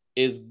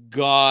is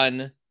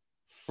gone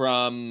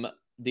from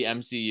the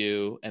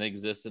MCU and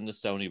exists in the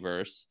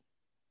Sonyverse.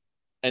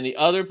 And the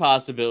other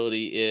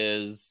possibility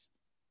is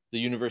the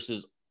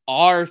universes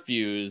are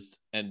fused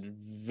and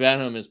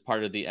Venom is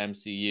part of the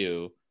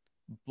MCU.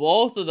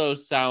 Both of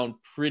those sound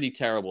pretty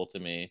terrible to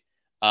me.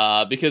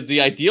 Because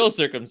the ideal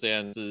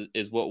circumstance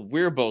is what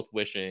we're both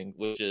wishing,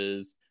 which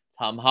is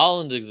Tom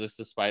Holland exists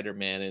as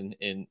Spider-Man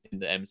in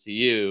the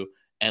MCU,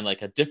 and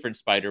like a different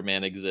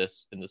Spider-Man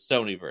exists in the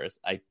Sonyverse.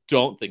 I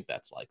don't think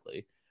that's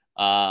likely.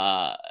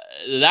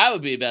 That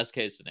would be a best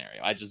case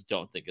scenario. I just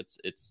don't think it's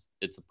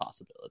a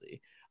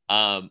possibility.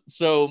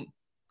 So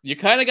you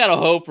kind of got to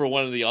hope for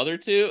one of the other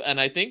two, and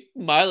I think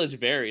mileage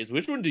varies.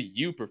 Which one do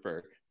you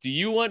prefer? Do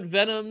you want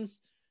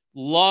Venom's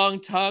long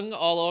tongue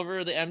all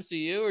over the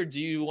MCU, or do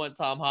you want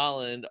Tom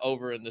Holland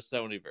over in the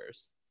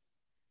Sonyverse?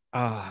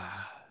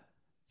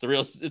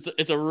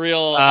 It's a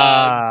real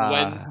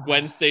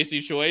Gwen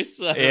Stacy choice.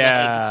 I don't know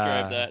how to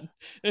describe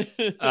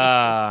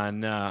that.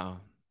 No.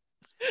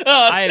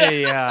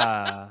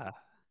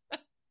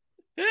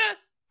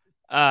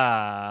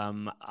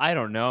 I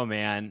don't know,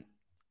 man.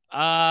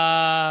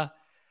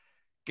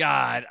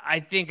 God, I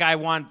think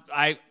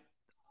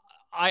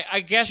I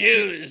guess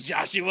choose,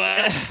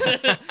 Joshua.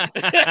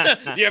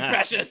 Your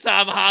precious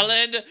Tom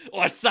Holland,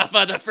 or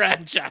suffer the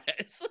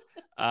franchise.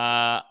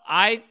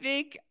 I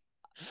think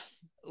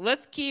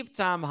let's keep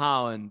Tom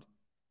Holland.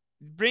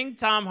 Bring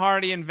Tom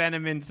Hardy and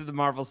Venom into the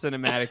Marvel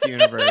Cinematic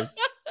Universe.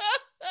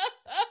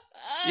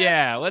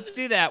 Yeah, let's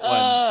do that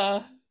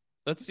one.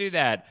 Let's do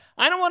that.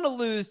 I don't want to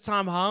lose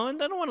Tom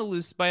Holland. I don't want to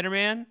lose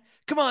Spider-Man.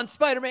 Come on,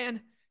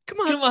 Spider-Man. Come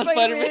on,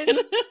 Spider-Man.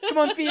 Come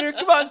on, Peter.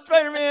 Come on,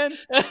 Spider-Man.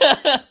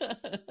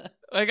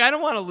 Like, I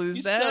don't want to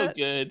lose that. He's so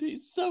good.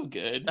 He's so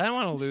good. I don't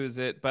want to lose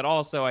it, but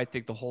also I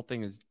think the whole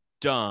thing is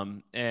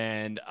dumb,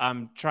 and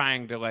I'm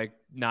trying to like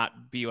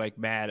not be like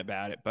mad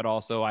about it, but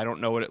also I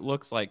don't know what it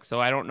looks like, so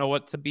I don't know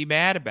what to be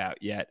mad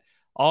about yet.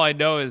 All I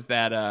know is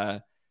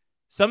that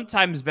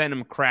sometimes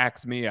Venom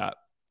cracks me up.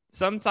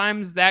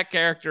 Sometimes that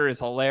character is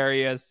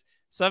hilarious.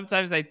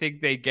 Sometimes I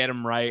think they get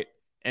him right.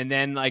 And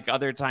then, like,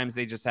 other times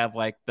they just have,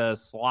 like, the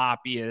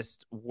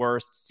sloppiest,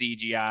 worst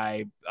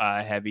CGI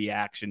heavy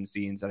action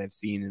scenes that I've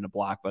seen in a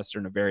blockbuster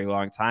in a very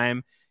long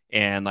time.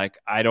 And, like,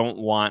 I don't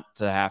want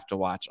to have to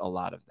watch a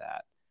lot of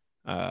that.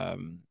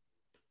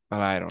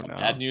 But I don't know.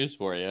 Bad news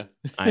for you.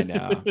 I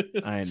know.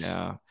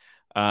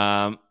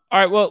 All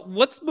right, well,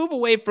 let's move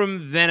away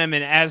from Venom.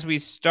 And as we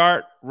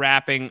start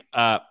wrapping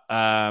up,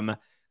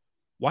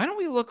 why don't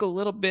we look a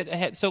little bit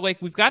ahead? So, like,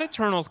 we've got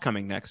Eternals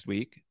coming next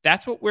week.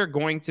 That's what we're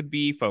going to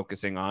be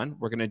focusing on.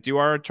 We're going to do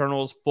our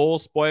Eternals full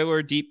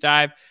spoiler deep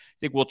dive. I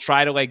think we'll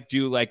try to, like,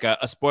 do, like,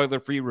 a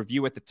spoiler-free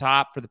review at the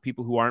top for the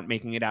people who aren't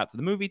making it out to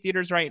the movie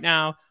theaters right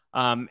now.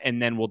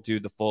 And then we'll do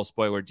the full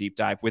spoiler deep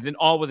dive within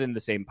the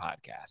same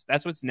podcast.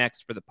 That's what's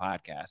next for the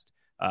podcast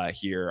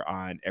here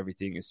on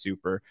Everything is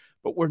Super.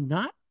 But we're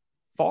not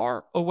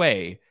far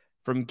away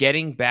from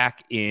getting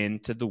back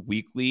into the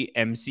weekly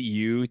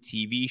MCU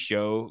TV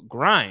show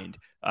grind.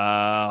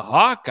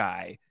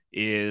 Hawkeye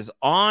is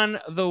on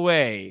the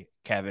way,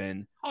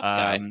 Kevin.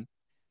 Hawkeye.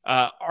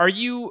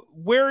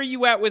 Where are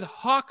you at with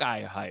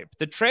Hawkeye hype?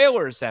 The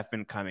trailers have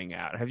been coming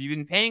out. Have you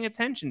been paying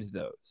attention to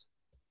those?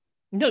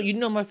 No, you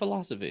know my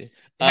philosophy.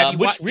 Did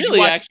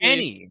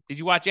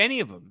you watch any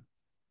of them?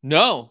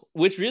 No,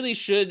 which really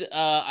should,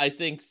 I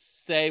think,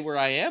 say where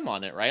I am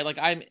on it, right? Like,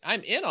 I'm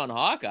in on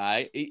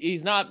Hawkeye.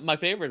 He's not my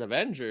favorite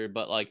Avenger,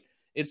 but, like,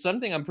 it's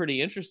something I'm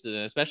pretty interested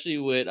in, especially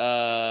with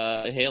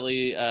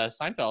Haley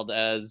Steinfeld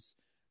as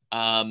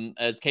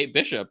Kate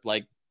Bishop.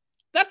 Like,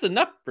 that's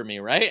enough for me,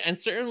 right? And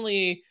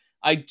certainly,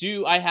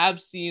 I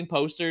have seen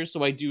posters,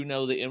 so I do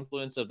know the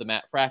influence of the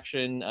Matt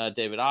Fraction,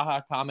 David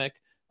Aja comic.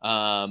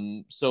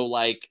 So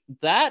like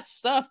that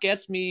stuff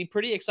gets me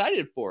pretty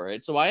excited for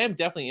it. So I am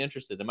definitely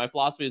interested. And my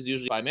philosophy is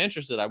usually if I'm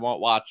interested, I won't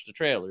watch the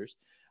trailers.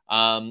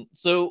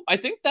 So I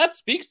think that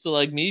speaks to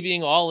like me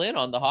being all in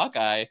on the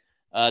Hawkeye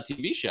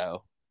TV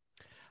show.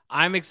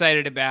 I'm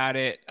excited about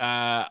it.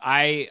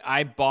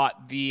 I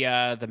bought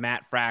the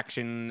Matt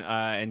Fraction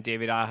and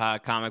David Aja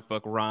comic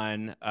book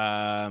run.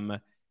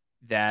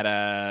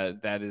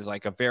 That is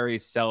like a very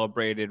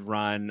celebrated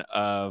run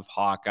of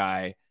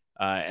Hawkeye.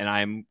 And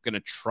I'm going to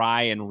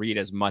try and read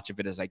as much of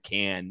it as I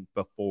can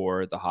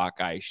before the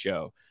Hawkeye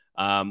show.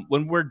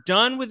 When we're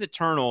done with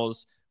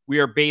Eternals, we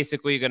are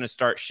basically going to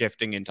start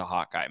shifting into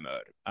Hawkeye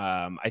mode.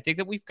 I think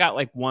that we've got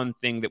like one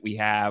thing that we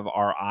have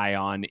our eye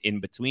on in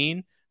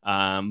between.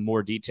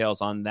 More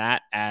details on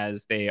that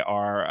as they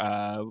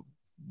are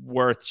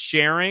worth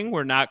sharing.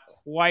 We're not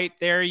quite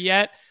there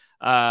yet.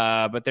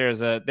 But there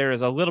is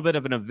a little bit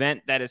of an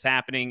event that is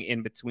happening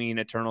in between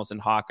Eternals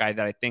and Hawkeye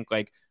that I think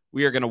like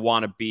we are going to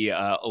want to be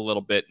a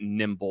little bit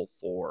nimble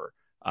for,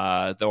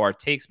 though our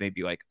takes may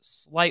be like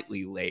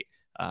slightly late,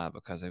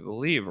 because I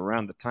believe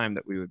around the time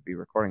that we would be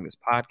recording this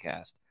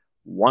podcast,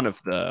 one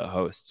of the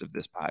hosts of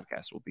this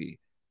podcast will be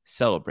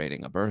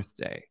celebrating a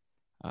birthday.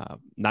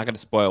 Not going to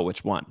spoil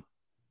which one,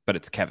 but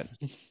it's Kevin.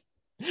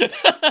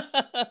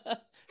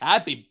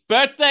 Happy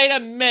birthday to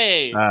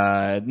me.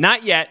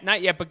 Not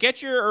yet, but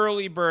get your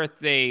early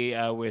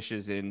birthday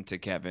wishes into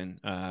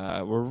Kevin.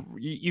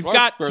 You've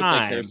got birthday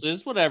time.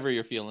 Curses, whatever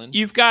you're feeling.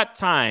 You've got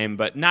time,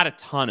 but not a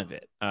ton of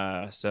it.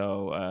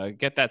 So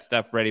get that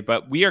stuff ready.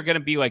 But we are going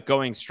to be like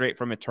going straight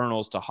from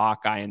Eternals to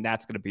Hawkeye, and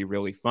that's going to be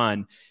really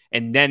fun.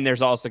 And then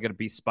there's also going to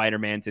be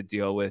Spider-Man to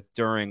deal with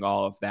during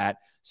all of that.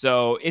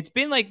 So it's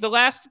been like the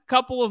last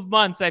couple of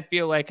months, I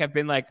feel like have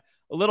been like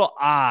a little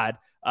odd.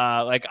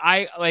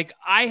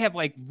 I have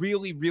like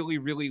really, really,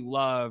 really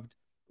loved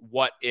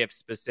What If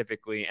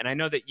specifically. And I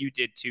know that you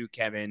did too,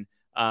 Kevin.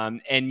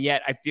 And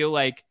yet I feel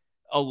like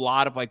a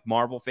lot of like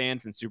Marvel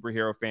fans and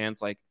superhero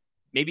fans, like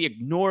maybe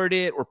ignored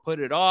it or put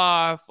it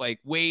off, like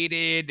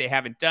waited, they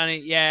haven't done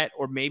it yet,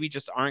 or maybe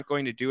just aren't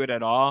going to do it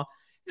at all.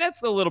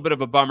 That's a little bit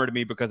of a bummer to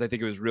me because I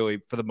think it was really,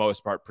 for the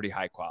most part, pretty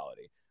high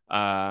quality.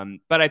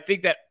 But I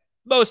think that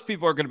most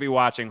people are going to be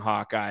watching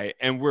Hawkeye,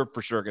 and we're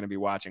for sure going to be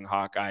watching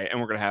Hawkeye, and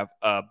we're going to have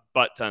a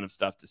butt ton of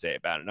stuff to say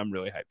about it. I'm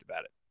really hyped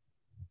about it.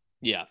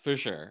 Yeah, for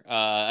sure.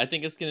 I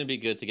think it's going to be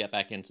good to get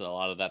back into a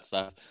lot of that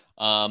stuff,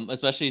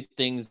 especially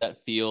things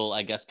that feel,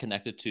 I guess,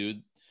 connected to,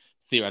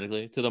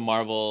 theoretically, to the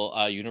Marvel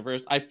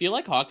universe. I feel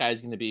like Hawkeye is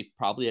going to be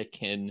probably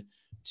akin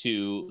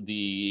to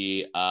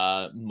the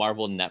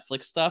Marvel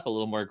Netflix stuff, a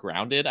little more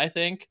grounded, I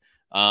think.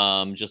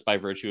 Just by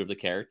virtue of the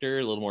character,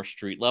 a little more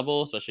street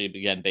level, especially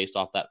again based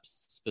off that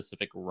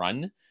specific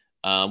run,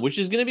 which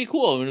is going to be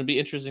cool. It's going to be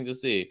interesting to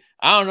see.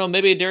 I don't know,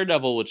 maybe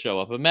Daredevil would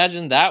show up.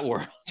 Imagine that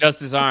world.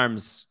 Justice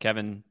Arms,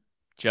 Kevin.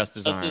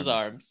 Justice Arms.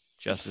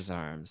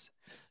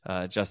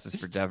 Justice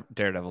for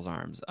Daredevil's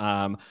arms.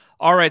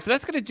 All right, so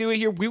that's going to do it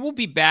here. We will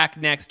be back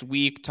next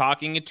week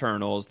talking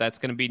Eternals. That's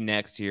going to be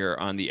next here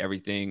on the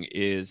Everything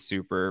is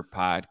Super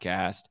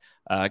podcast.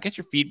 Get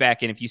your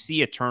feedback in. If you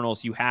see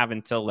Eternals, you have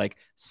until like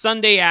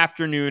Sunday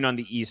afternoon on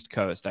the East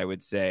Coast, I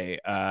would say,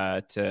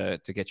 to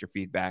get your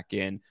feedback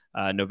in.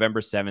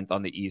 November 7th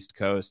on the East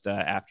Coast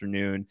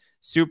afternoon.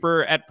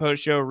 Super at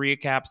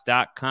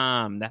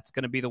postshowrecaps.com. That's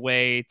going to be the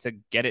way to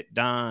get it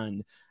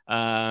done.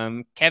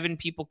 Kevin,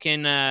 people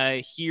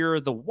can hear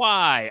the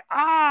Why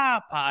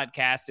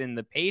podcast in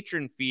the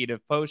patron feed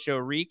of Post Show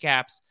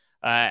Recaps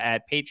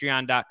at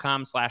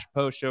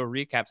patreon.com/Post Show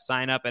Recaps.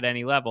 Sign up at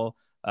any level.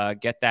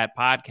 Get that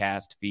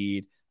podcast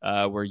feed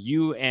where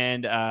you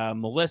and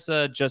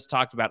Melissa just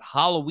talked about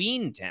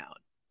Halloween Town.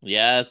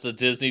 Yes, the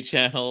Disney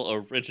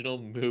Channel original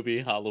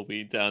movie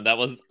Halloween Town. That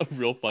was a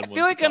real fun one. I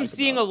feel like I'm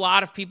seeing a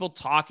lot of people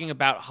talking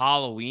about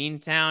Halloween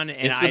Town,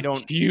 and I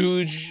don't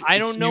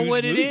know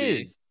what it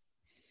is.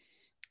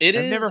 I've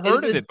never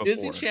heard of it before.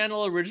 Disney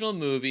Channel original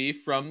movie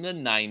from the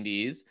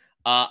 90s.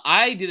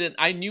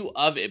 I knew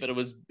of it, but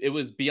it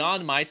was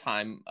beyond my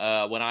time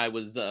when I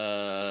was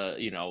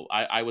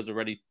I was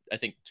already, I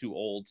think, too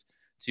old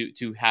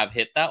to have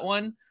hit that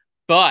one.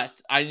 But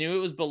I knew it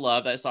was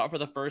beloved. I saw it for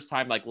the first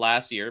time like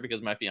last year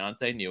because my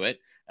fiance knew it,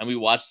 and we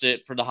watched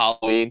it for the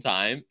Halloween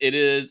time. It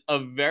is a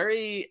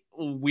very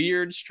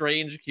weird,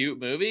 strange, cute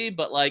movie,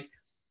 but like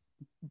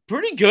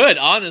pretty good,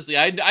 honestly.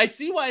 I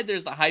see why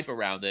there's a hype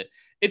around it.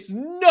 It's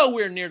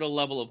nowhere near the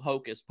level of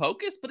Hocus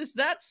Pocus, but it's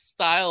that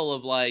style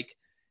of like,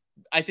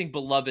 I think,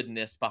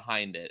 belovedness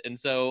behind it. And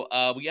so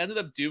we ended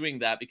up doing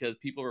that because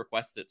people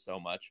requested it so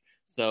much.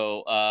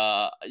 So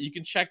you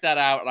can check that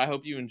out, and I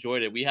hope you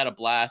enjoyed it. We had a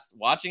blast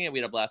watching it. We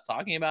had a blast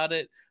talking about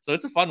it. So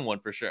it's a fun one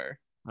for sure.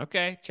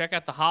 Okay, check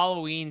out the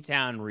Halloween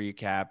Town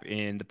recap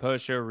in the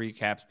Post Show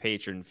Recaps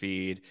patron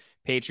feed,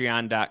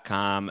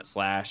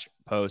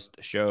 patreon.com/Post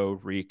Show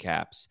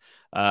Recaps.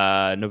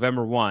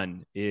 November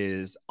 1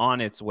 is on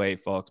its way,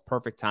 folks.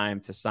 Perfect time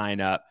to sign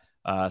up.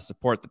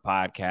 Support the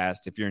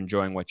podcast if you're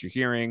enjoying what you're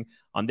hearing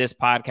on this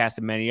podcast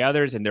and many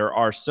others, and there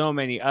are so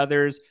many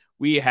others.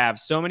 We have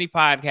so many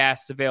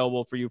podcasts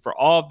available for you for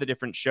all of the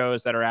different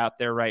shows that are out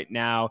there right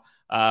now,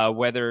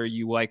 whether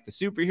you like the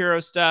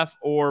superhero stuff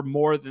or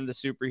more than the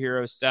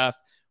superhero stuff.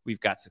 We've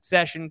got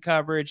Succession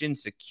coverage,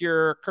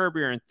 Insecure, Curb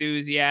Your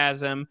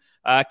Enthusiasm.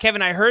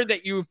 Kevin, I heard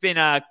that you've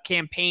been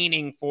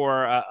campaigning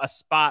for a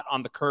spot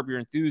on the Curb Your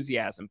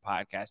Enthusiasm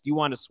podcast. You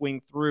want to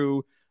swing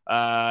through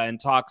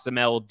and talk some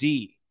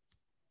LD.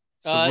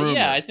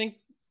 Yeah, I think,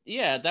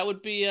 that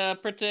would be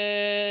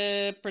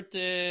pretty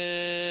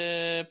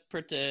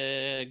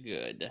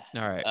good.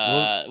 All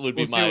right. Would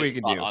be we'll my see what we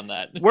can thought do on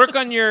that. Work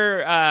on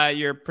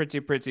your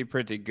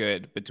pretty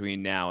good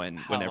between now and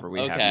whenever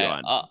we have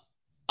you on.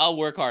 I'll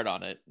work hard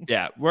on it.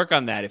 Yeah, work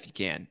on that if you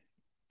can.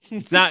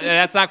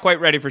 That's not quite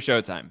ready for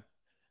Showtime.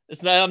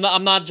 It's not.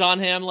 I'm not John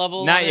Hamm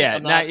level. Not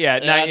yet. Not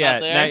yet.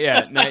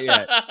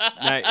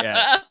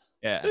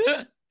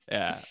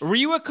 Yeah. Were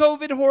you a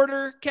COVID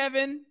hoarder,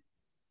 Kevin?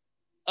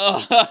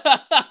 Oh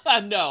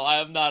no, I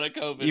am not a COVID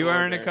hoarder. You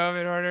aren't a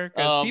COVID hoarder?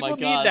 Because people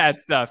need that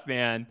stuff,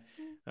 man.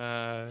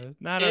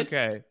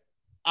 Okay.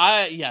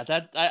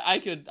 I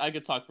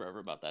could talk forever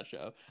about that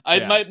show.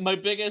 My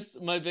biggest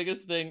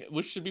thing,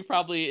 which should be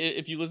probably,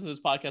 if you listen to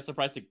this podcast,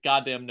 surprised to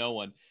goddamn no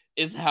one,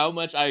 is how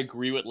much I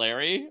agree with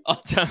Larry on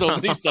so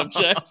many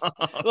subjects.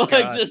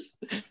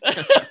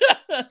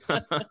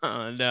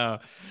 No.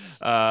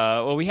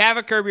 Well, we have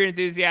a Curb Your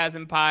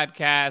Enthusiasm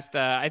podcast.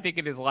 I think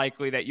it is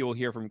likely that you will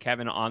hear from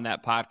Kevin on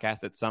that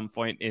podcast at some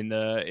point in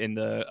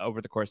the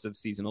over the course of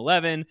season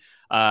 11.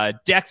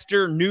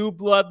 Dexter, New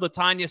Blood,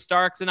 LaTanya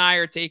Starks, and I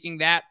are taking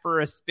that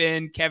for a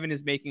spin. Kevin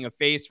is making a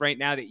face right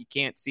now that you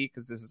can't see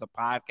because this is a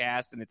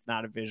podcast and it's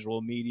not a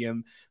visual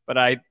medium.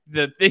 But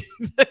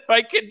if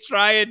I could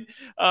try and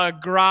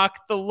grok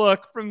the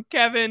look from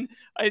Kevin,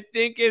 I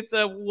think it's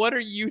a "What are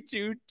you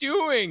two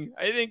doing?"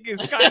 I think is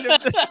kind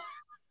of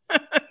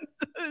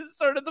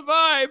sort of the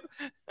vibe.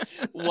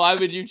 Why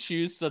would you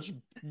choose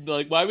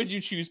why would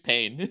you choose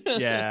pain?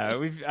 Yeah,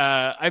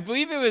 I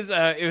believe it was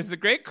the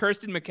great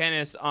Kirsten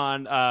McKennis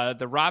on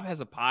the Rob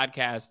Has a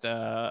Podcast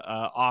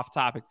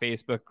off-topic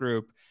Facebook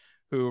group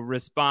who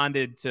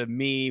responded to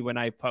me when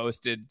I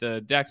posted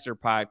the Dexter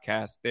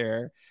podcast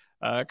there.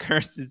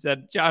 Kirsten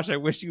said, "Josh, I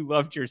wish you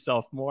loved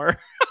yourself more."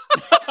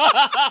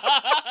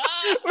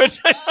 Which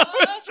I thought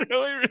was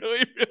really,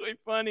 really, really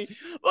funny.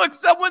 Look,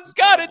 someone's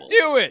got to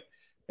do it.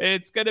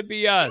 It's going to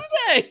be us.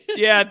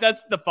 Yeah,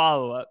 that's the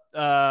follow-up.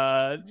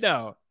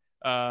 No.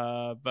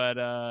 But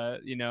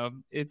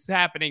it's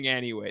happening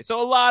anyway.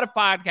 So a lot of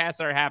podcasts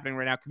are happening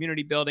right now.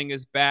 Community Building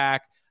is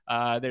back.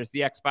 There's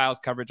the X-Files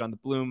coverage on the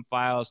Bloom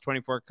Files,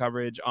 24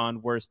 coverage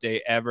on Worst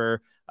Day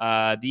Ever.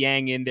 The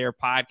Yang In There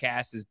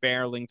podcast is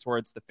barreling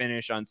towards the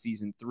finish on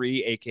season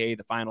 3, aka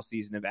the final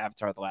season of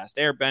Avatar: The Last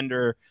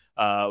Airbender.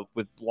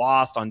 With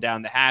Lost on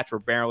Down the Hatch, we're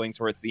barreling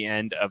towards the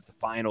end of the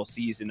final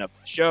season of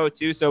the show,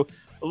 too. So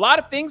a lot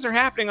of things are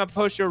happening on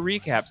post-show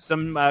recaps.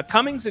 Some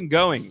comings and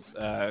goings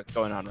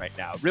going on right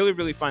now. Really,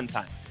 really fun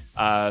time.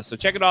 So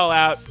check it all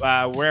out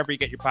wherever you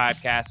get your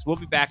podcasts. We'll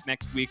be back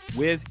next week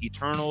with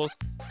Eternals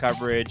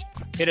coverage.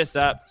 Hit us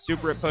up,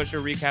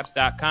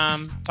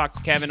 super@postshowrecaps.com. Talk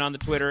to Kevin on the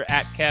Twitter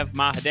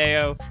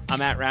 @KevMahadeo.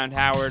 I'm at Round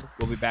Howard.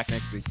 We'll be back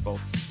next week,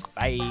 folks.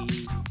 Bye.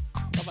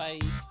 Bye-bye.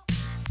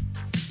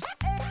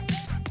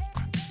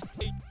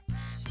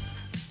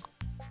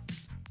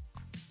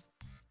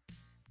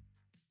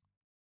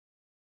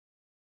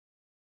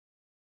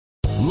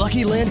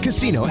 Lucky Land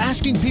Casino,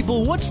 asking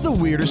people, what's the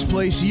weirdest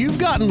place you've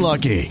gotten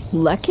lucky?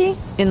 Lucky?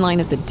 In line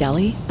at the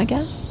deli, I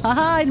guess?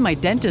 Aha, in my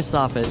dentist's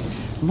office.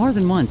 More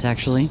than once,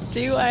 actually.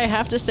 Do I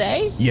have to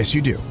say? Yes,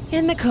 you do.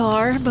 In the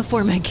car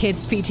before my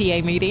kids'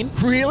 PTA meeting.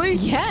 Really?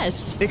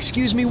 Yes.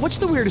 Excuse me, what's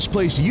the weirdest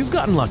place you've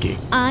gotten lucky?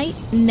 I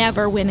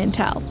never win and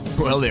tell.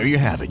 Well, there you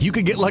have it. You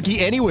can get lucky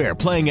anywhere,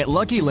 playing at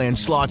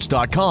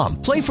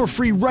LuckyLandSlots.com. Play for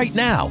free right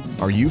now.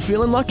 Are you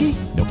feeling lucky?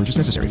 No purchase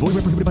necessary. Void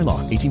where prohibited by law.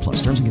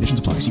 18+. Terms and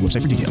conditions apply. See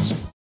website for details.